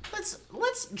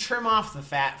 Let's trim off the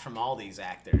fat from all these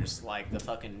actors, like the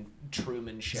fucking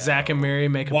Truman Show. Zach and Mary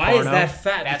make a Why porno. is that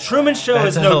fat? That's The Truman all. Show That's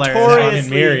is a hilarious notoriously Fucking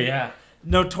Mary, yeah.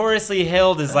 notoriously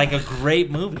hailed as like a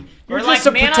great movie. You're Or just like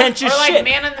some Man on- pretentious or like shit.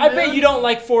 Man on the I bet Moon. you don't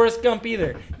like Forrest Gump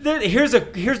either. Here's the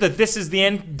This Is the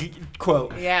End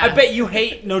quote. Yeah. I bet you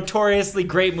hate notoriously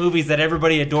great movies that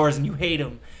everybody adores and you hate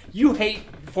them. You hate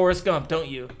Forrest Gump, don't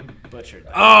you? Butchered.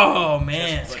 Oh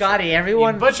man, Scotty,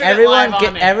 everyone, You butchered it live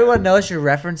on air. everyone knows your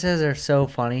references are so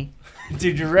funny.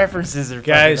 dude, your references are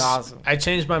Guys, fucking awesome. I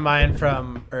changed my mind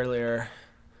from earlier.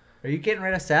 Are you getting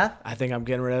rid of Seth? I think I'm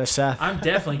getting rid of Seth. I'm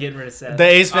definitely getting rid of Seth. The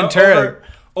Ace Ventura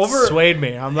over swayed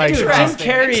me. I'm like, Dude, Jim Interesting,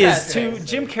 Carrey interesting.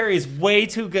 Jim Carrey is way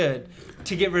too good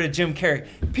to get rid of Jim Carrey.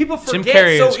 People Jim forget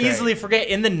Carrey so is great. easily forget.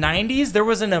 In the 90s, there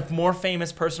wasn't a more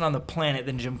famous person on the planet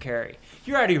than Jim Carrey.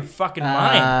 You're out of your fucking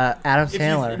mind. Adam If you-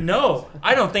 Sandler. no,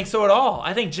 I don't think so at all.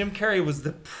 I think Jim Carrey was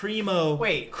the cream of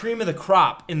the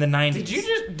crop in the 90s.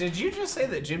 Did you just say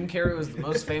that Jim Carrey was the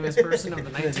most famous person of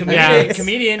the 1990s?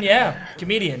 Comedian, yeah.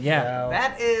 Comedian, yeah.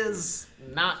 That is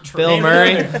not true. Bill Name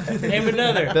Murray. another. Name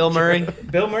another. Bill Murray.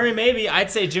 Bill Murray, maybe.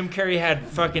 I'd say Jim Carrey had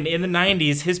fucking in the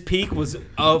 90s. His peak was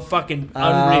fucking Um,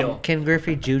 unreal. Ken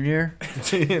Griffey Jr.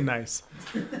 Nice.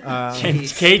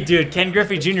 Ken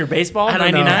Griffey Jr. baseball, I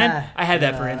don't know. 99. Yeah. I had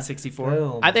that for N64.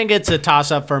 Boom. I think it's a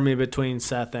toss up for me between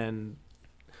Seth and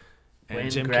Wayne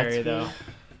Jim Gretzky. Carrey though,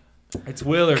 It's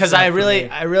Will or because Seth I for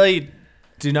really me.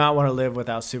 do not want to live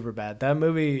without Superbad. That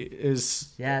movie is.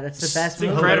 Yeah, that's the best It's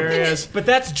movie. incredible. hilarious. But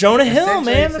that's Jonah Hill,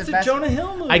 Essentially, man. it's That's the a best- Jonah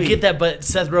Hill movie. I get that, but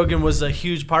Seth Rogen was a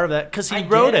huge part of that because he I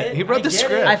get wrote it. it. He wrote I the get it.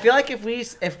 script. I feel like if we And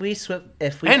his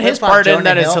flip-flop part in Jonah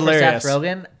that is Hill for hilarious. Seth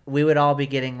Rogen, we would all be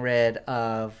getting rid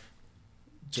of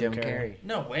Jim Carrey. Carrey.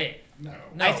 No way. No,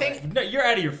 I think- no, you're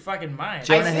out of your fucking mind.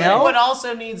 Jonah I think Hill? what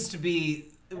also needs to be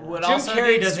what Jim also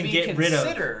Carrey needs doesn't to be get rid of.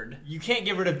 considered. You can't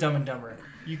get rid of Dumb and Dumber.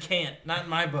 You can't. Not in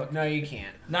my book. No, you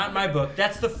can't. Not in my book.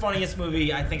 That's the funniest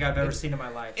movie I think I've ever seen in my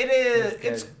life. It is.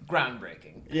 It's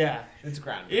groundbreaking. Yeah. It's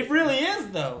groundbreaking. It really is,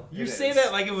 though. You It say is.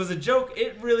 that like it was a joke.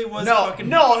 It really was No, fucking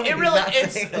no, funny. it really. not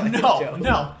It's saying it like a no, joke.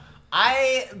 no.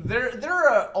 There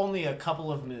are only a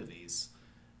couple of movies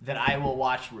that I will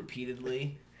watch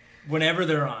repeatedly, Whenever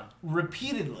they're on.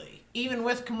 even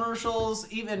with commercials,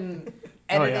 even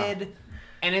Oh, yeah. edited,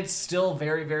 and it's still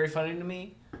very, very funny to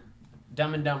me.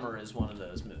 Dumb and Dumber is one of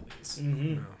those movies.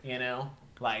 Mm-hmm. You know,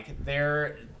 like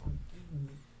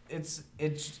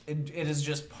it is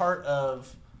just part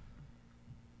of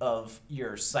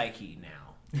your psyche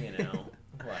now. You know,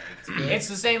 Like, it's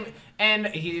the same. And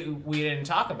we didn't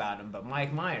talk about him, but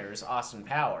Mike Myers, Austin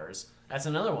Powers. That's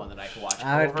another one that I could watch.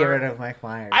 I would get rid of Mike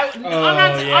Myers. I'm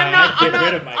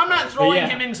not throwing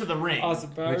him into the ring.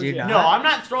 Would you not? No, I'm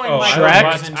not throwing Mike Shrek.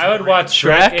 Myers into I would the watch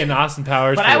ring. Shrek and Austin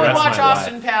Powers. But for I the would rest of watch my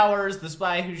Austin life. Powers, The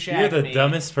Spy Who Shagged You're the Me,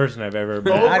 dumbest person I've ever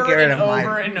met. I'd over get rid and of over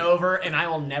Mike. and over, and I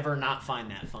will never not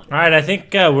find that funny. All right, I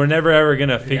think we're never ever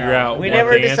gonna figure out. We what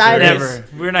never the answer decided. is. Never.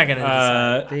 We're not gonna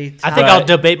decide. I think I'll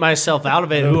debate myself out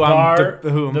of it. The Who bar,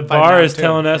 I'm the fighting bar out is to.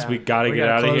 telling us Yeah. we gotta We get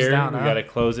gotta out of close here. down, We huh? gotta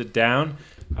close it down.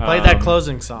 Play that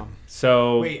closing song.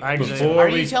 So Wait, before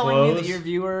are we you telling me close, that your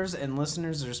viewers and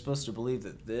listeners are supposed to believe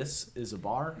that this is a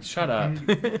bar? shut up.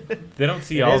 They don't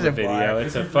see It all is the a bar. video.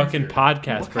 It's a fucking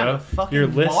podcast, What bro. kind of fucking You're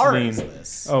bar listening. is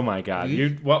this? Oh my god.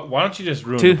 Why don't you just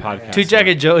ruin Two the podcast?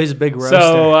 Jacket Joey's big roaster.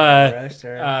 So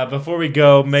Roaster. before we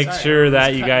go, make Sorry, sure I that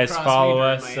was you cutting guys across follow me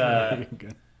us.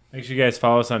 during Make sure you guys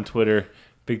follow us on Twitter,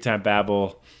 Big Time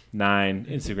Babble 9,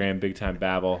 Instagram, Big Time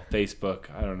Babble, Facebook,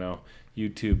 I don't know,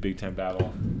 YouTube, Big Time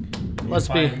Babble. Let's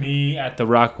Find me at the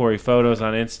Rock Quarry Photos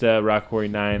on Insta, Rock Quarry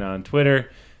 9 on Twitter.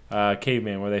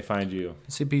 Caveman, where they find you?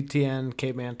 CPTN,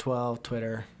 Caveman 12,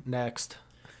 Twitter. Next.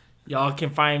 Y'all can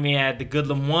find me at the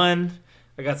Goodlum 1.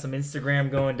 I got some Instagram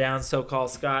going down. SoCal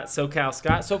Scott. SoCal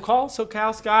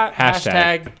Scott.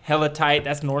 Hashtag. Hella tight.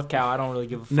 That's North Cal. I don't really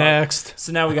give a fuck. Next.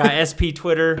 So now we got SP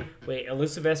Twitter. Wait,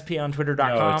 elusive SP on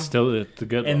Twitter.com. No, it's still the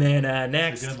good And one. then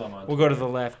next, It's a good one on we'll go to the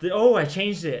left. Oh, I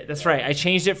changed it. That's right. I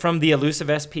changed it from the elusive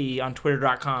SP on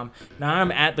Twitter.com. Now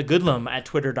I'm at the Goodlum at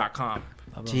Twitter.com.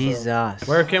 Jesus.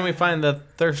 Where can we find the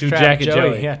thirst Two trap Jacket Joey?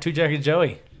 Joey. Yeah, Two Jacket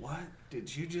Joey. What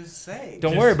did you just say?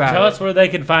 Don't worry about Tell it. us where they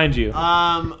can find you.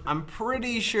 I'm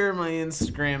pretty sure my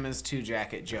Instagram is 2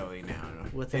 Jacket Joey now.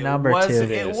 With the number was, 2.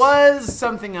 It is. was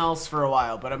something else for a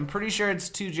while, but I'm pretty sure it's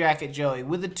 2 Jacket Joey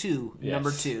with a 2, number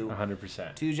Yes, 2.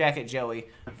 100%. 2 Jacket Joey.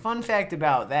 Fun fact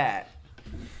about that,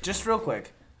 just real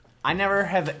quick, I never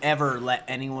have ever let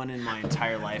anyone in my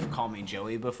entire life call me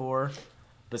Joey before,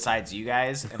 besides you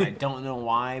guys, and I don't know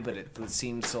why, but it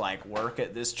seems to like work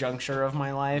at this juncture of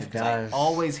my life. 'Cause I does.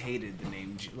 always hated the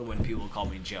name when people call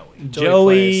me Joey.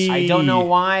 Joey. I don't know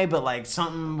why, but like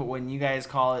something. But when you guys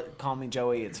call me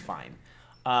Joey, it's fine.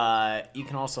 You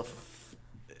can also.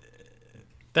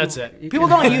 That's it. People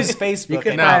don't use Facebook. You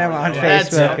can anymore. find him on That's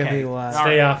Facebook okay. if you want.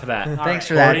 Stay off of that. Thanks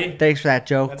for Corey? that. Thanks for that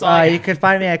joke. That's all I got. You can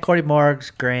find me at Corey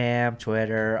Morgs, Graham,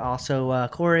 Twitter. Also,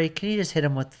 Corey, can you just hit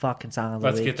him with the fucking song of the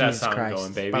Let's week? get that Jesus song Christ.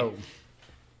 going, baby. Boom.